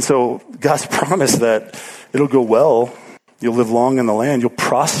 And so God's promise that it'll go well, you'll live long in the land, you'll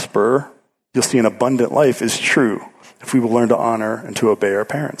prosper, you'll see an abundant life is true if we will learn to honor and to obey our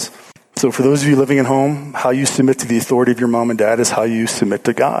parents. So for those of you living at home, how you submit to the authority of your mom and dad is how you submit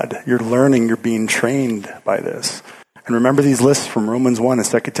to God. You're learning, you're being trained by this. And remember these lists from Romans 1 and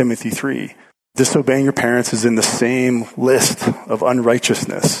 2 Timothy 3. Disobeying your parents is in the same list of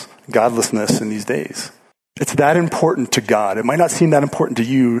unrighteousness, godlessness in these days. It's that important to God. It might not seem that important to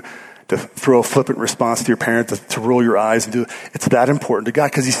you to throw a flippant response to your parent, to roll your eyes and do it. It's that important to God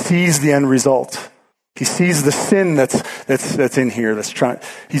because he sees the end result. He sees the sin that's in here.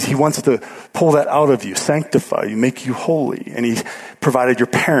 He wants to pull that out of you, sanctify you, make you holy. And he provided your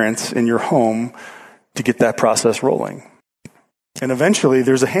parents in your home to get that process rolling. And eventually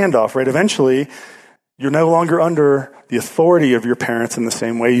there's a handoff, right? Eventually You're no longer under the authority of your parents in the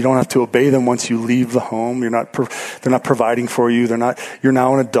same way. You don't have to obey them once you leave the home. They're not providing for you. You're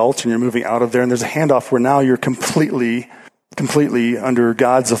now an adult and you're moving out of there. And there's a handoff where now you're completely under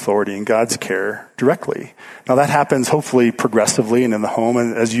God's authority and God's care directly. Now that happens hopefully progressively and in the home.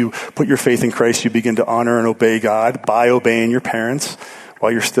 And as you put your faith in Christ, you begin to honor and obey God by obeying your parents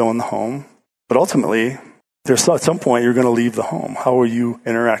while you're still in the home. But ultimately, at some point you're going to leave the home. How will you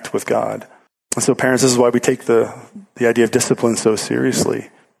interact with God? And so parents, this is why we take the idea of discipline so seriously.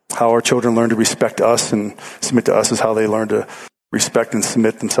 How our children learn to respect us and submit to us is how they learn to respect and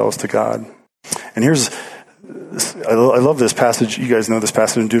submit themselves to God. And I love this passage. You guys know this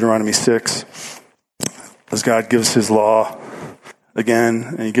passage in Deuteronomy 6. As God gives his law again,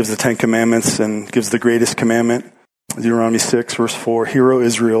 and he gives the 10 commandments and gives the greatest commandment. Deuteronomy 6, verse 4, Hear, O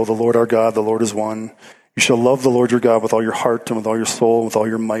Israel, the Lord our God, the Lord is one. You shall love the Lord your God with all your heart and with all your soul and with all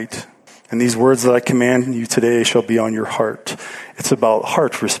your might. And these words that I command you today shall be on your heart. It's about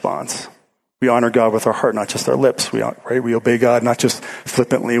heart response. We honor God with our heart, not just our lips. We obey God not just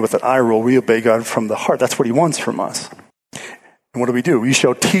flippantly with an eye roll. We obey God from the heart. That's what he wants from us. And what do? You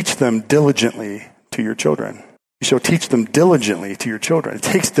shall teach them diligently to your children. You shall teach them diligently to your children. It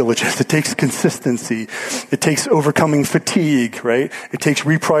takes diligence. It takes consistency. It takes overcoming fatigue, right? It takes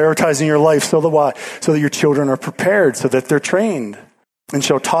reprioritizing your life so that your children are prepared, so that they're trained. And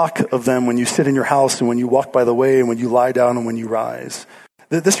shall talk of them when you sit in your house and when you walk by the way and when you lie down and when you rise.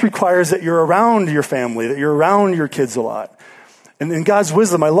 This requires that you're around your family, that you're around your kids a lot. And in God's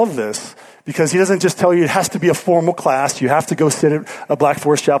wisdom, I love this because he doesn't just tell you it has to be a formal class. You have to go sit at a Black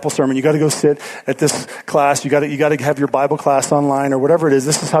Forest Chapel sermon. You got to go sit at this class. You got to have your Bible class online or whatever it is.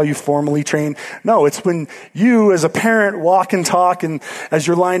 This is how you formally train. No, it's when you as a parent walk and talk, and as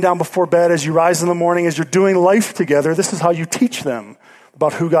you're lying down before bed, as you rise in the morning, as you're doing life together, this is how you teach them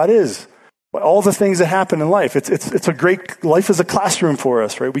about who God is. All the things that happen in life. It's a great, life is a classroom for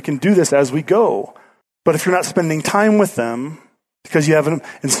us, right? We can do this as we go. But if you're not spending time with them, because you have them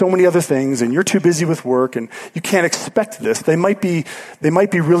in so many other things and you're too busy with work and you can't expect this, they might be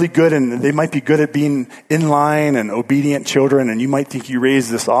really good and they might be good at being in line and obedient children, and you might think you raised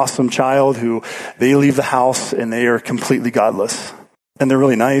this awesome child who they leave the house and they are completely godless. And they're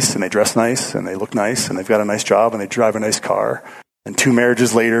really nice and they dress nice and they look nice and they've got a nice job and they drive a nice car. And 2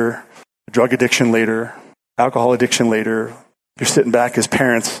 marriages later, drug addiction later, alcohol addiction later, you're sitting back as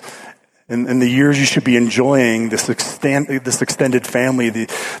parents in the years you should be enjoying this extended family, the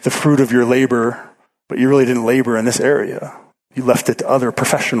fruit of your labor, but you really didn't labor in this area. You left it to other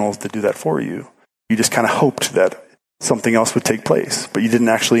professionals to do that for you. You just kind of hoped that something else would take place, but you didn't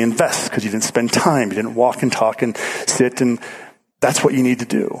actually invest because you didn't spend time. You didn't walk and talk and sit, and that's what you need to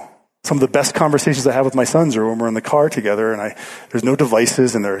do. Some of the best conversations I have with my sons are when we're in the car together and there's no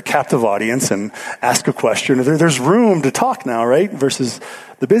devices and they're a captive audience and ask a question. There's room to talk now, right? Versus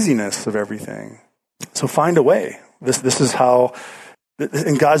the busyness of everything. So find a way. This is how,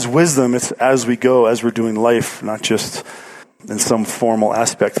 in God's wisdom, it's as we go, as we're doing life, not just in some formal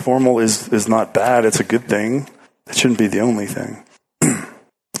aspect. Formal is not bad. It's a good thing. It shouldn't be the only thing.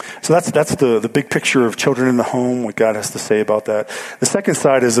 So that's the big picture of children in the home, what God has to say about that. The second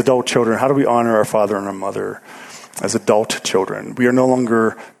side is adult children. How do we honor our father and our mother as adult children? We no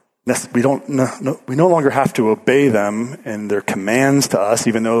longer have to obey them in their commands to us,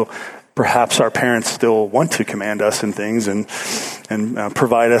 even though perhaps our parents still want to command us in things and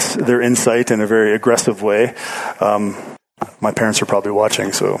provide us their insight in a very aggressive way. My parents are probably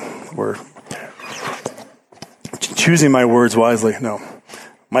watching, so we're choosing my words wisely. No.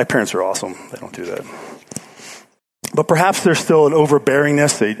 My parents are awesome. They don't do that. But perhaps there's still an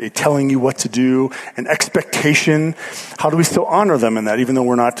overbearingness, a telling you what to do, an expectation. How do we still honor them in that, even though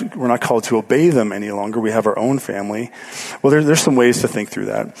we're not called to obey them any longer? We have our own family. Well, there's some ways to think through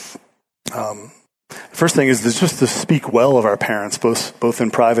that. First thing is just to speak well of our parents, both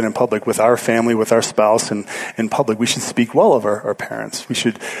in private and public, with our family, with our spouse, and in public. We should speak well of our parents. We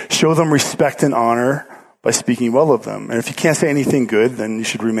should show them respect and honor by speaking well of them. And if you can't say anything good, then you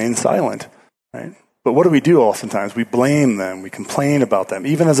should remain silent, right? But what do we do oftentimes? We blame them. We complain about them.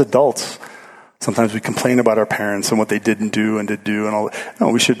 Even as adults, sometimes we complain about our parents and what they didn't do and did do and all. No,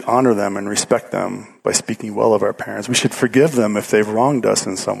 we should honor them and respect them by speaking well of our parents. We should forgive them if they've wronged us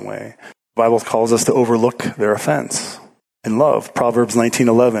in some way. The Bible calls us to overlook their offense in love. Proverbs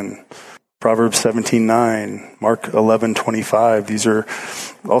 19:11. Proverbs 17:9, Mark 11:25. These are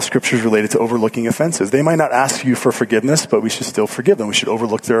all scriptures related to overlooking offenses. They might not ask you for forgiveness, but we should still forgive them. We should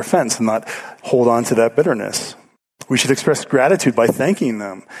overlook their offense and not hold on to that bitterness. We should express gratitude by thanking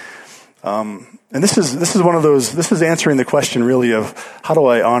them. And this is one of those, this is answering the question really of how do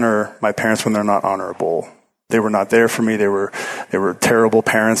I honor my parents when they're not honorable? They were not there for me. They were terrible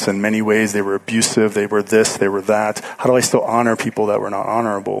parents in many ways. They were abusive. They were this, they were that. How do I still honor people that were not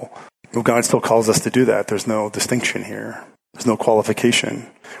honorable? Well, God still calls us to do that. There's no distinction here. There's no qualification.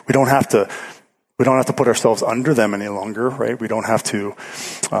 We don't have to put ourselves under them any longer, right? We don't have to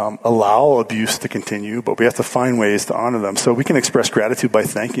allow abuse to continue, but we have to find ways to honor them. So we can express gratitude by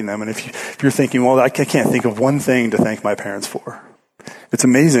thanking them. And if you're thinking, well, I can't think of one thing to thank my parents for. It's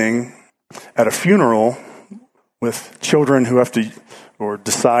amazing at a funeral with children who have to or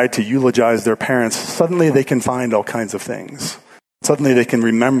decide to eulogize their parents, suddenly they can find all kinds of things. Suddenly they can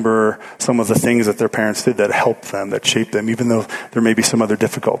remember some of the things that their parents did that helped them, that shaped them, even though there may be some other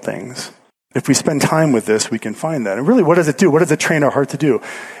difficult things. If we spend time with this, we can find that. And really, what does it do? What does it train our heart to do?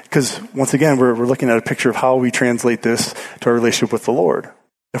 Because once again, we're looking at a picture of how we translate this to our relationship with the Lord.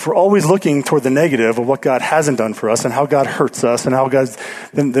 If we're always looking toward the negative of what God hasn't done for us and how God hurts us and how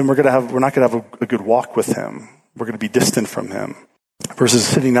then we're not going to have a good walk with Him. We're going to be distant from Him. Versus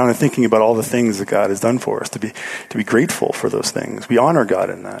sitting down and thinking about all the things that God has done for us, to be grateful for those things. We honor God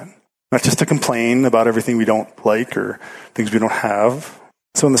in that. Not just to complain about everything we don't like or things we don't have.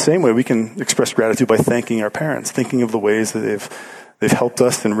 So in the same way, we can express gratitude by thanking our parents, thinking of the ways that they've helped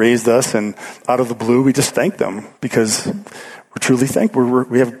us and raised us, and out of the blue, we just thank them because we're truly thankful.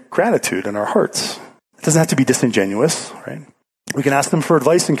 We have gratitude in our hearts. It doesn't have to be disingenuous, right? We can ask them for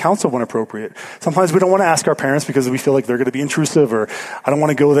advice and counsel when appropriate. Sometimes we don't want to ask our parents because we feel like they're going to be intrusive, or I don't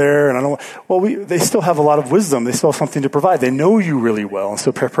want to go there, and they still have a lot of wisdom. They still have something to provide. They know you really well. And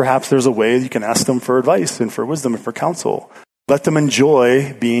so perhaps there's a way you can ask them for advice and for wisdom and for counsel. Let them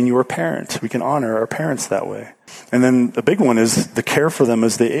enjoy being your parent. We can honor our parents that way. And then the big one is the care for them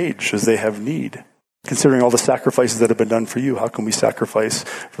as they age, as they have need. Considering all the sacrifices that have been done for you, how can we sacrifice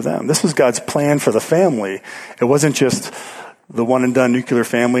for them? This was God's plan for the family. It wasn't just the one and done nuclear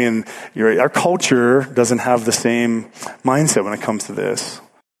family, and our culture doesn't have the same mindset when it comes to this.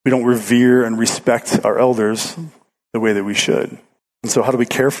 We don't revere and respect our elders the way that we should. And so how do we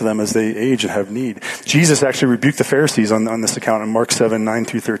care for them as they age and have need? Jesus actually rebuked the Pharisees on this account in Mark 7, 9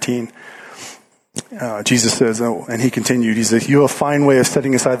 through 13. Jesus says, and he continued, he said, you have a fine way of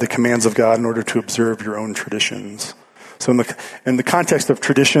setting aside the commands of God in order to observe your own traditions. So in the context of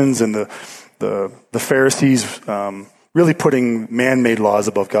traditions and the Pharisees, really putting man-made laws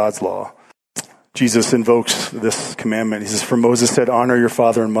above God's law. Jesus invokes this commandment. He says, for Moses said, honor your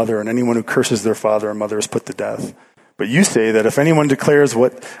father and mother, and anyone who curses their father or mother is put to death. But you say that if anyone declares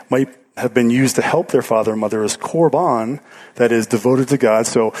what might have been used to help their father or mother as korban, that is devoted to God.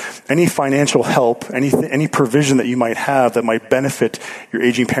 So any financial help, any provision that you might have that might benefit your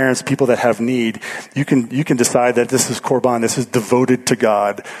aging parents, people that have need, you can decide that this is korban, this is devoted to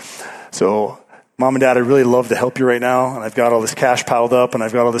God. So Mom and Dad, I really love to help you right now, and I've got all this cash piled up, and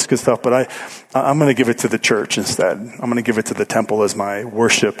I've got all this good stuff, but I'm going to give it to the church instead. I'm going to give it to the temple as my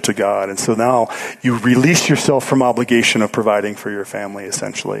worship to God. And so now you release yourself from obligation of providing for your family,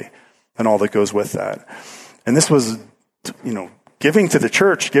 essentially, and all that goes with that. And this was, giving to the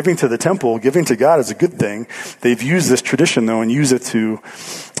church, giving to the temple, giving to God is a good thing. They've used this tradition, though, and use it to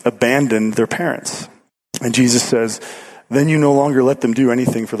abandon their parents. And Jesus says, then you no longer let them do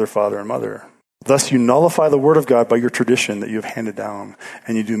anything for their father and mother. Thus you nullify the word of God by your tradition that you have handed down,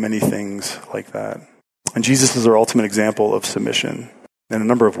 and you do many things like that. And Jesus is our ultimate example of submission in a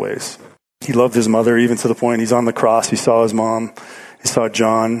number of ways. He loved his mother even to the point he's on the cross. He saw his mom. He saw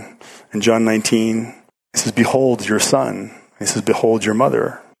John in John 19. He says, behold your son. He says, behold your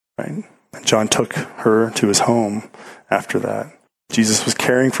mother. Right? And John took her to his home after that. Jesus was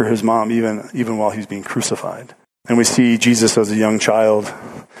caring for his mom even while he was being crucified. And we see Jesus as a young child.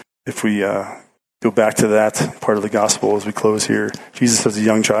 If we go back to that part of the gospel as we close here, Jesus as a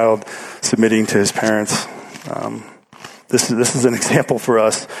young child submitting to his parents. This is an example for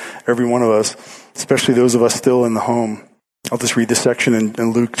us, every one of us, especially those of us still in the home. I'll just read this section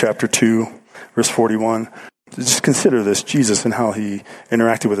in Luke chapter 2, verse 41. Just consider this, Jesus and how he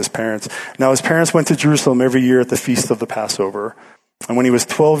interacted with his parents. Now his parents went to Jerusalem every year at the feast of the Passover. And when he was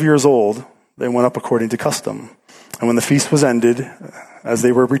 12 years old, they went up according to custom. And when the feast was ended, as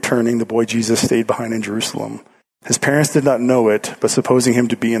they were returning, the boy Jesus stayed behind in Jerusalem. His parents did not know it, but supposing him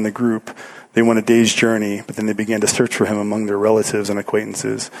to be in the group, they went a day's journey, but then they began to search for him among their relatives and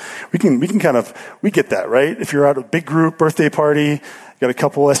acquaintances. We get that, right? If you're at a big group, birthday party, got a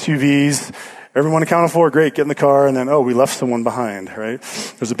couple SUVs, everyone accounted for, great, get in the car, and then, we left someone behind, right?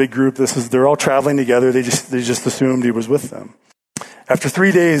 There's a big group, they're all traveling together, they just assumed he was with them. After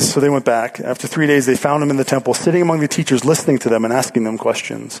 3 days, so they went back. After 3 days, they found him in the temple, sitting among the teachers, listening to them and asking them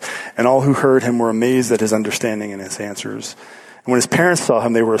questions. And all who heard him were amazed at his understanding and his answers. And when his parents saw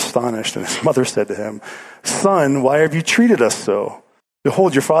him, they were astonished. And his mother said to him, "Son, why have you treated us so?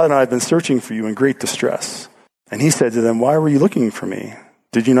 Behold, your father and I have been searching for you in great distress." And he said to them, "Why were you looking for me?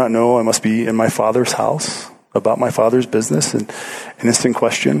 Did you not know I must be in my father's house about my father's business?" An innocent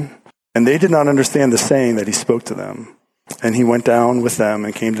question. And they did not understand the saying that he spoke to them. And he went down with them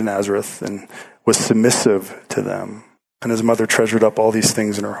and came to Nazareth and was submissive to them. And his mother treasured up all these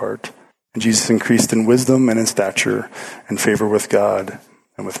things in her heart. And Jesus increased in wisdom and in stature and favor with God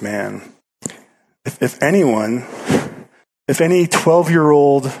and with man. If any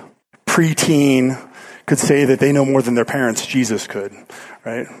 12-year-old preteen could say that they know more than their parents, Jesus could,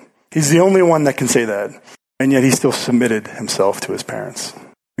 right? He's the only one that can say that. And yet he still submitted himself to his parents.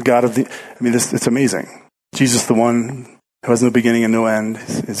 The God of it's amazing. Jesus, the one who has no beginning and no end,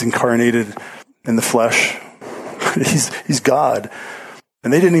 is incarnated in the flesh. He's God.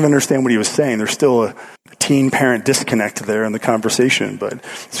 And they didn't even understand what he was saying. There's still a teen-parent disconnect there in the conversation, but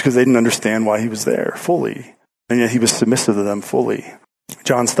it's because they didn't understand why he was there fully. And yet he was submissive to them fully.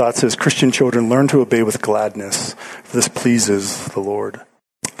 John Stott says, "Christian children learn to obey with gladness, for this pleases the Lord."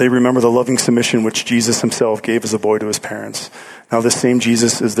 They remember the loving submission which Jesus himself gave as a boy to his parents. Now this same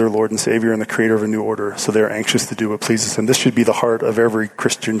Jesus is their Lord and Savior and the creator of a new order, so they are anxious to do what pleases him. This should be the heart of every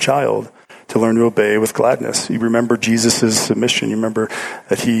Christian child, to learn to obey with gladness. You remember Jesus' submission. You remember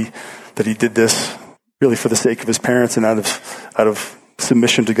that he did this really for the sake of his parents and out of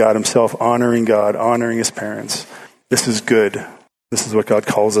submission to God himself, honoring God, honoring his parents. This is good. This is what God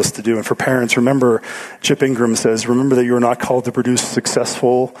calls us to do. And for parents, remember, Chip Ingram says, remember that you are not called to produce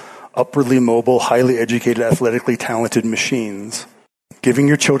successful, upwardly mobile, highly educated, athletically talented machines. Giving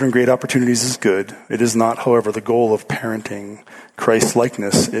your children great opportunities is good. It is not, however, the goal of parenting.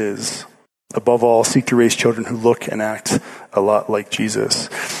 Christ-likeness is. Above all, seek to raise children who look and act a lot like Jesus.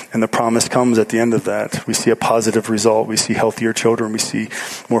 And the promise comes at the end of that. We see a positive result. We see healthier children. We see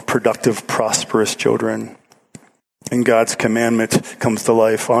more productive, prosperous children. And God's commandment comes to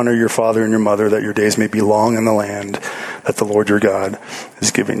life. Honor your father and your mother, that your days may be long in the land that the Lord your God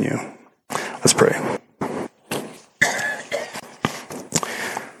has given you. Let's pray.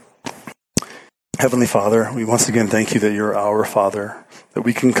 Heavenly Father, we once again thank you that you're our Father, that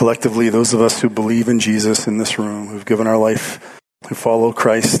we can collectively, those of us who believe in Jesus in this room, who've given our life, who follow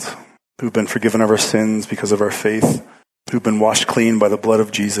Christ, who've been forgiven of our sins because of our faith, who've been washed clean by the blood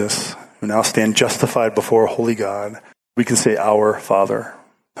of Jesus, who now stand justified before a holy God, we can say, our Father,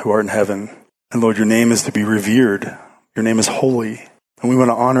 who art in heaven. And Lord, your name is to be revered. Your name is holy. And we want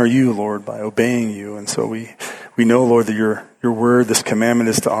to honor you, Lord, by obeying you. And so we know, Lord, that your word, this commandment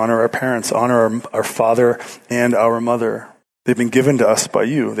is to honor our parents, honor our father and our mother. They've been given to us by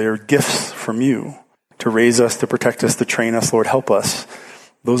you. They are gifts from you to raise us, to protect us, to train us. Lord, help us.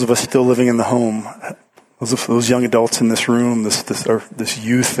 Those of us still living in the home, those young adults in this room, this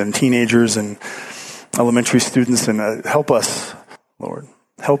youth and teenagers and elementary students, and help us, Lord.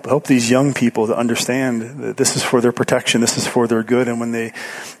 Help these young people to understand that this is for their protection, this is for their good. And when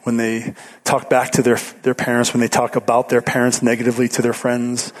they talk back to their parents, when they talk about their parents negatively to their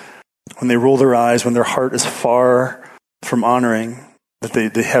friends, when they roll their eyes, when their heart is far from honoring, that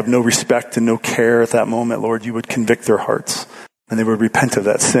they have no respect and no care at that moment, Lord, you would convict their hearts and they would repent of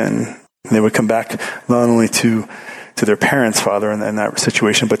that sin. And they would come back not only to their parents, Father, in that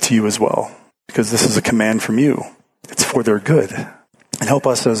situation, but to you as well. Because this is a command from you. It's for their good. And help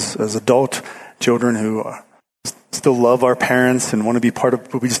us as adult children who still love our parents and want to be part of,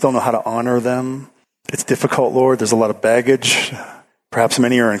 but we just don't know how to honor them. It's difficult, Lord. There's a lot of baggage. Perhaps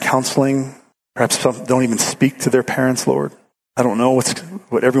many are in counseling. Perhaps some don't even speak to their parents, Lord. I don't know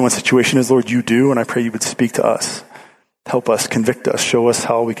what everyone's situation is, Lord. You do, and I pray you would speak to us. Help us, convict us, show us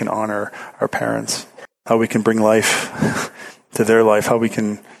how we can honor our parents, how we can bring life to their life, how we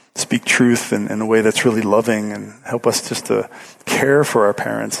can speak truth in a way that's really loving, and help us just to care for our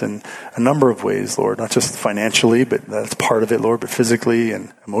parents in a number of ways, Lord, not just financially, but that's part of it, Lord, but physically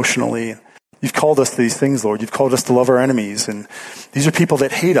and emotionally. You've called us to these things, Lord. You've called us to love our enemies, and these are people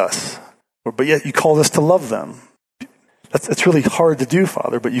that hate us, but yet you called us to love them. That's really hard to do,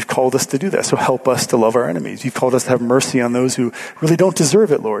 Father, but you've called us to do that. So help us to love our enemies. You've called us to have mercy on those who really don't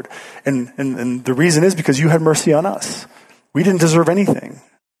deserve it, Lord. And the reason is because you had mercy on us. We didn't deserve anything.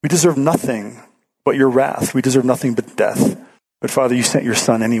 We deserve nothing but your wrath. We deserve nothing but death. But Father, you sent your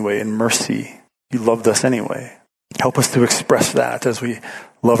Son anyway in mercy. You loved us anyway. Help us to express that as we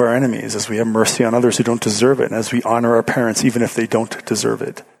love our enemies, as we have mercy on others who don't deserve it, and as we honor our parents even if they don't deserve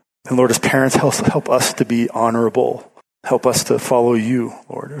it. And Lord, as parents, help us to be honorable. Help us to follow you,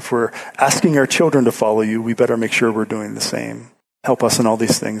 Lord. If we're asking our children to follow you, we better make sure we're doing the same. Help us in all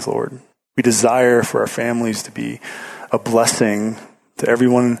these things, Lord. We desire for our families to be a blessing to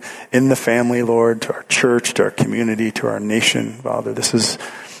everyone in the family, Lord, to our church, to our community, to our nation. Father, this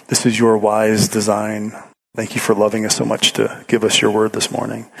is your wise design. Thank you for loving us so much to give us your word this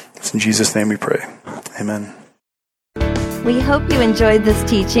morning. It's in Jesus' name we pray. Amen. We hope you enjoyed this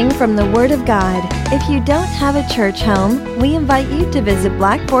teaching from the Word of God. If you don't have a church home, we invite you to visit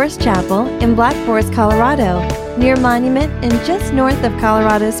Black Forest Chapel in Black Forest, Colorado, near Monument and just north of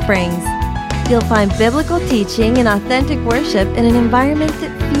Colorado Springs. You'll find biblical teaching and authentic worship in an environment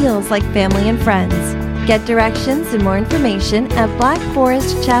that feels like family and friends. Get directions and more information at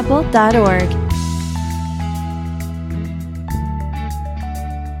blackforestchapel.org.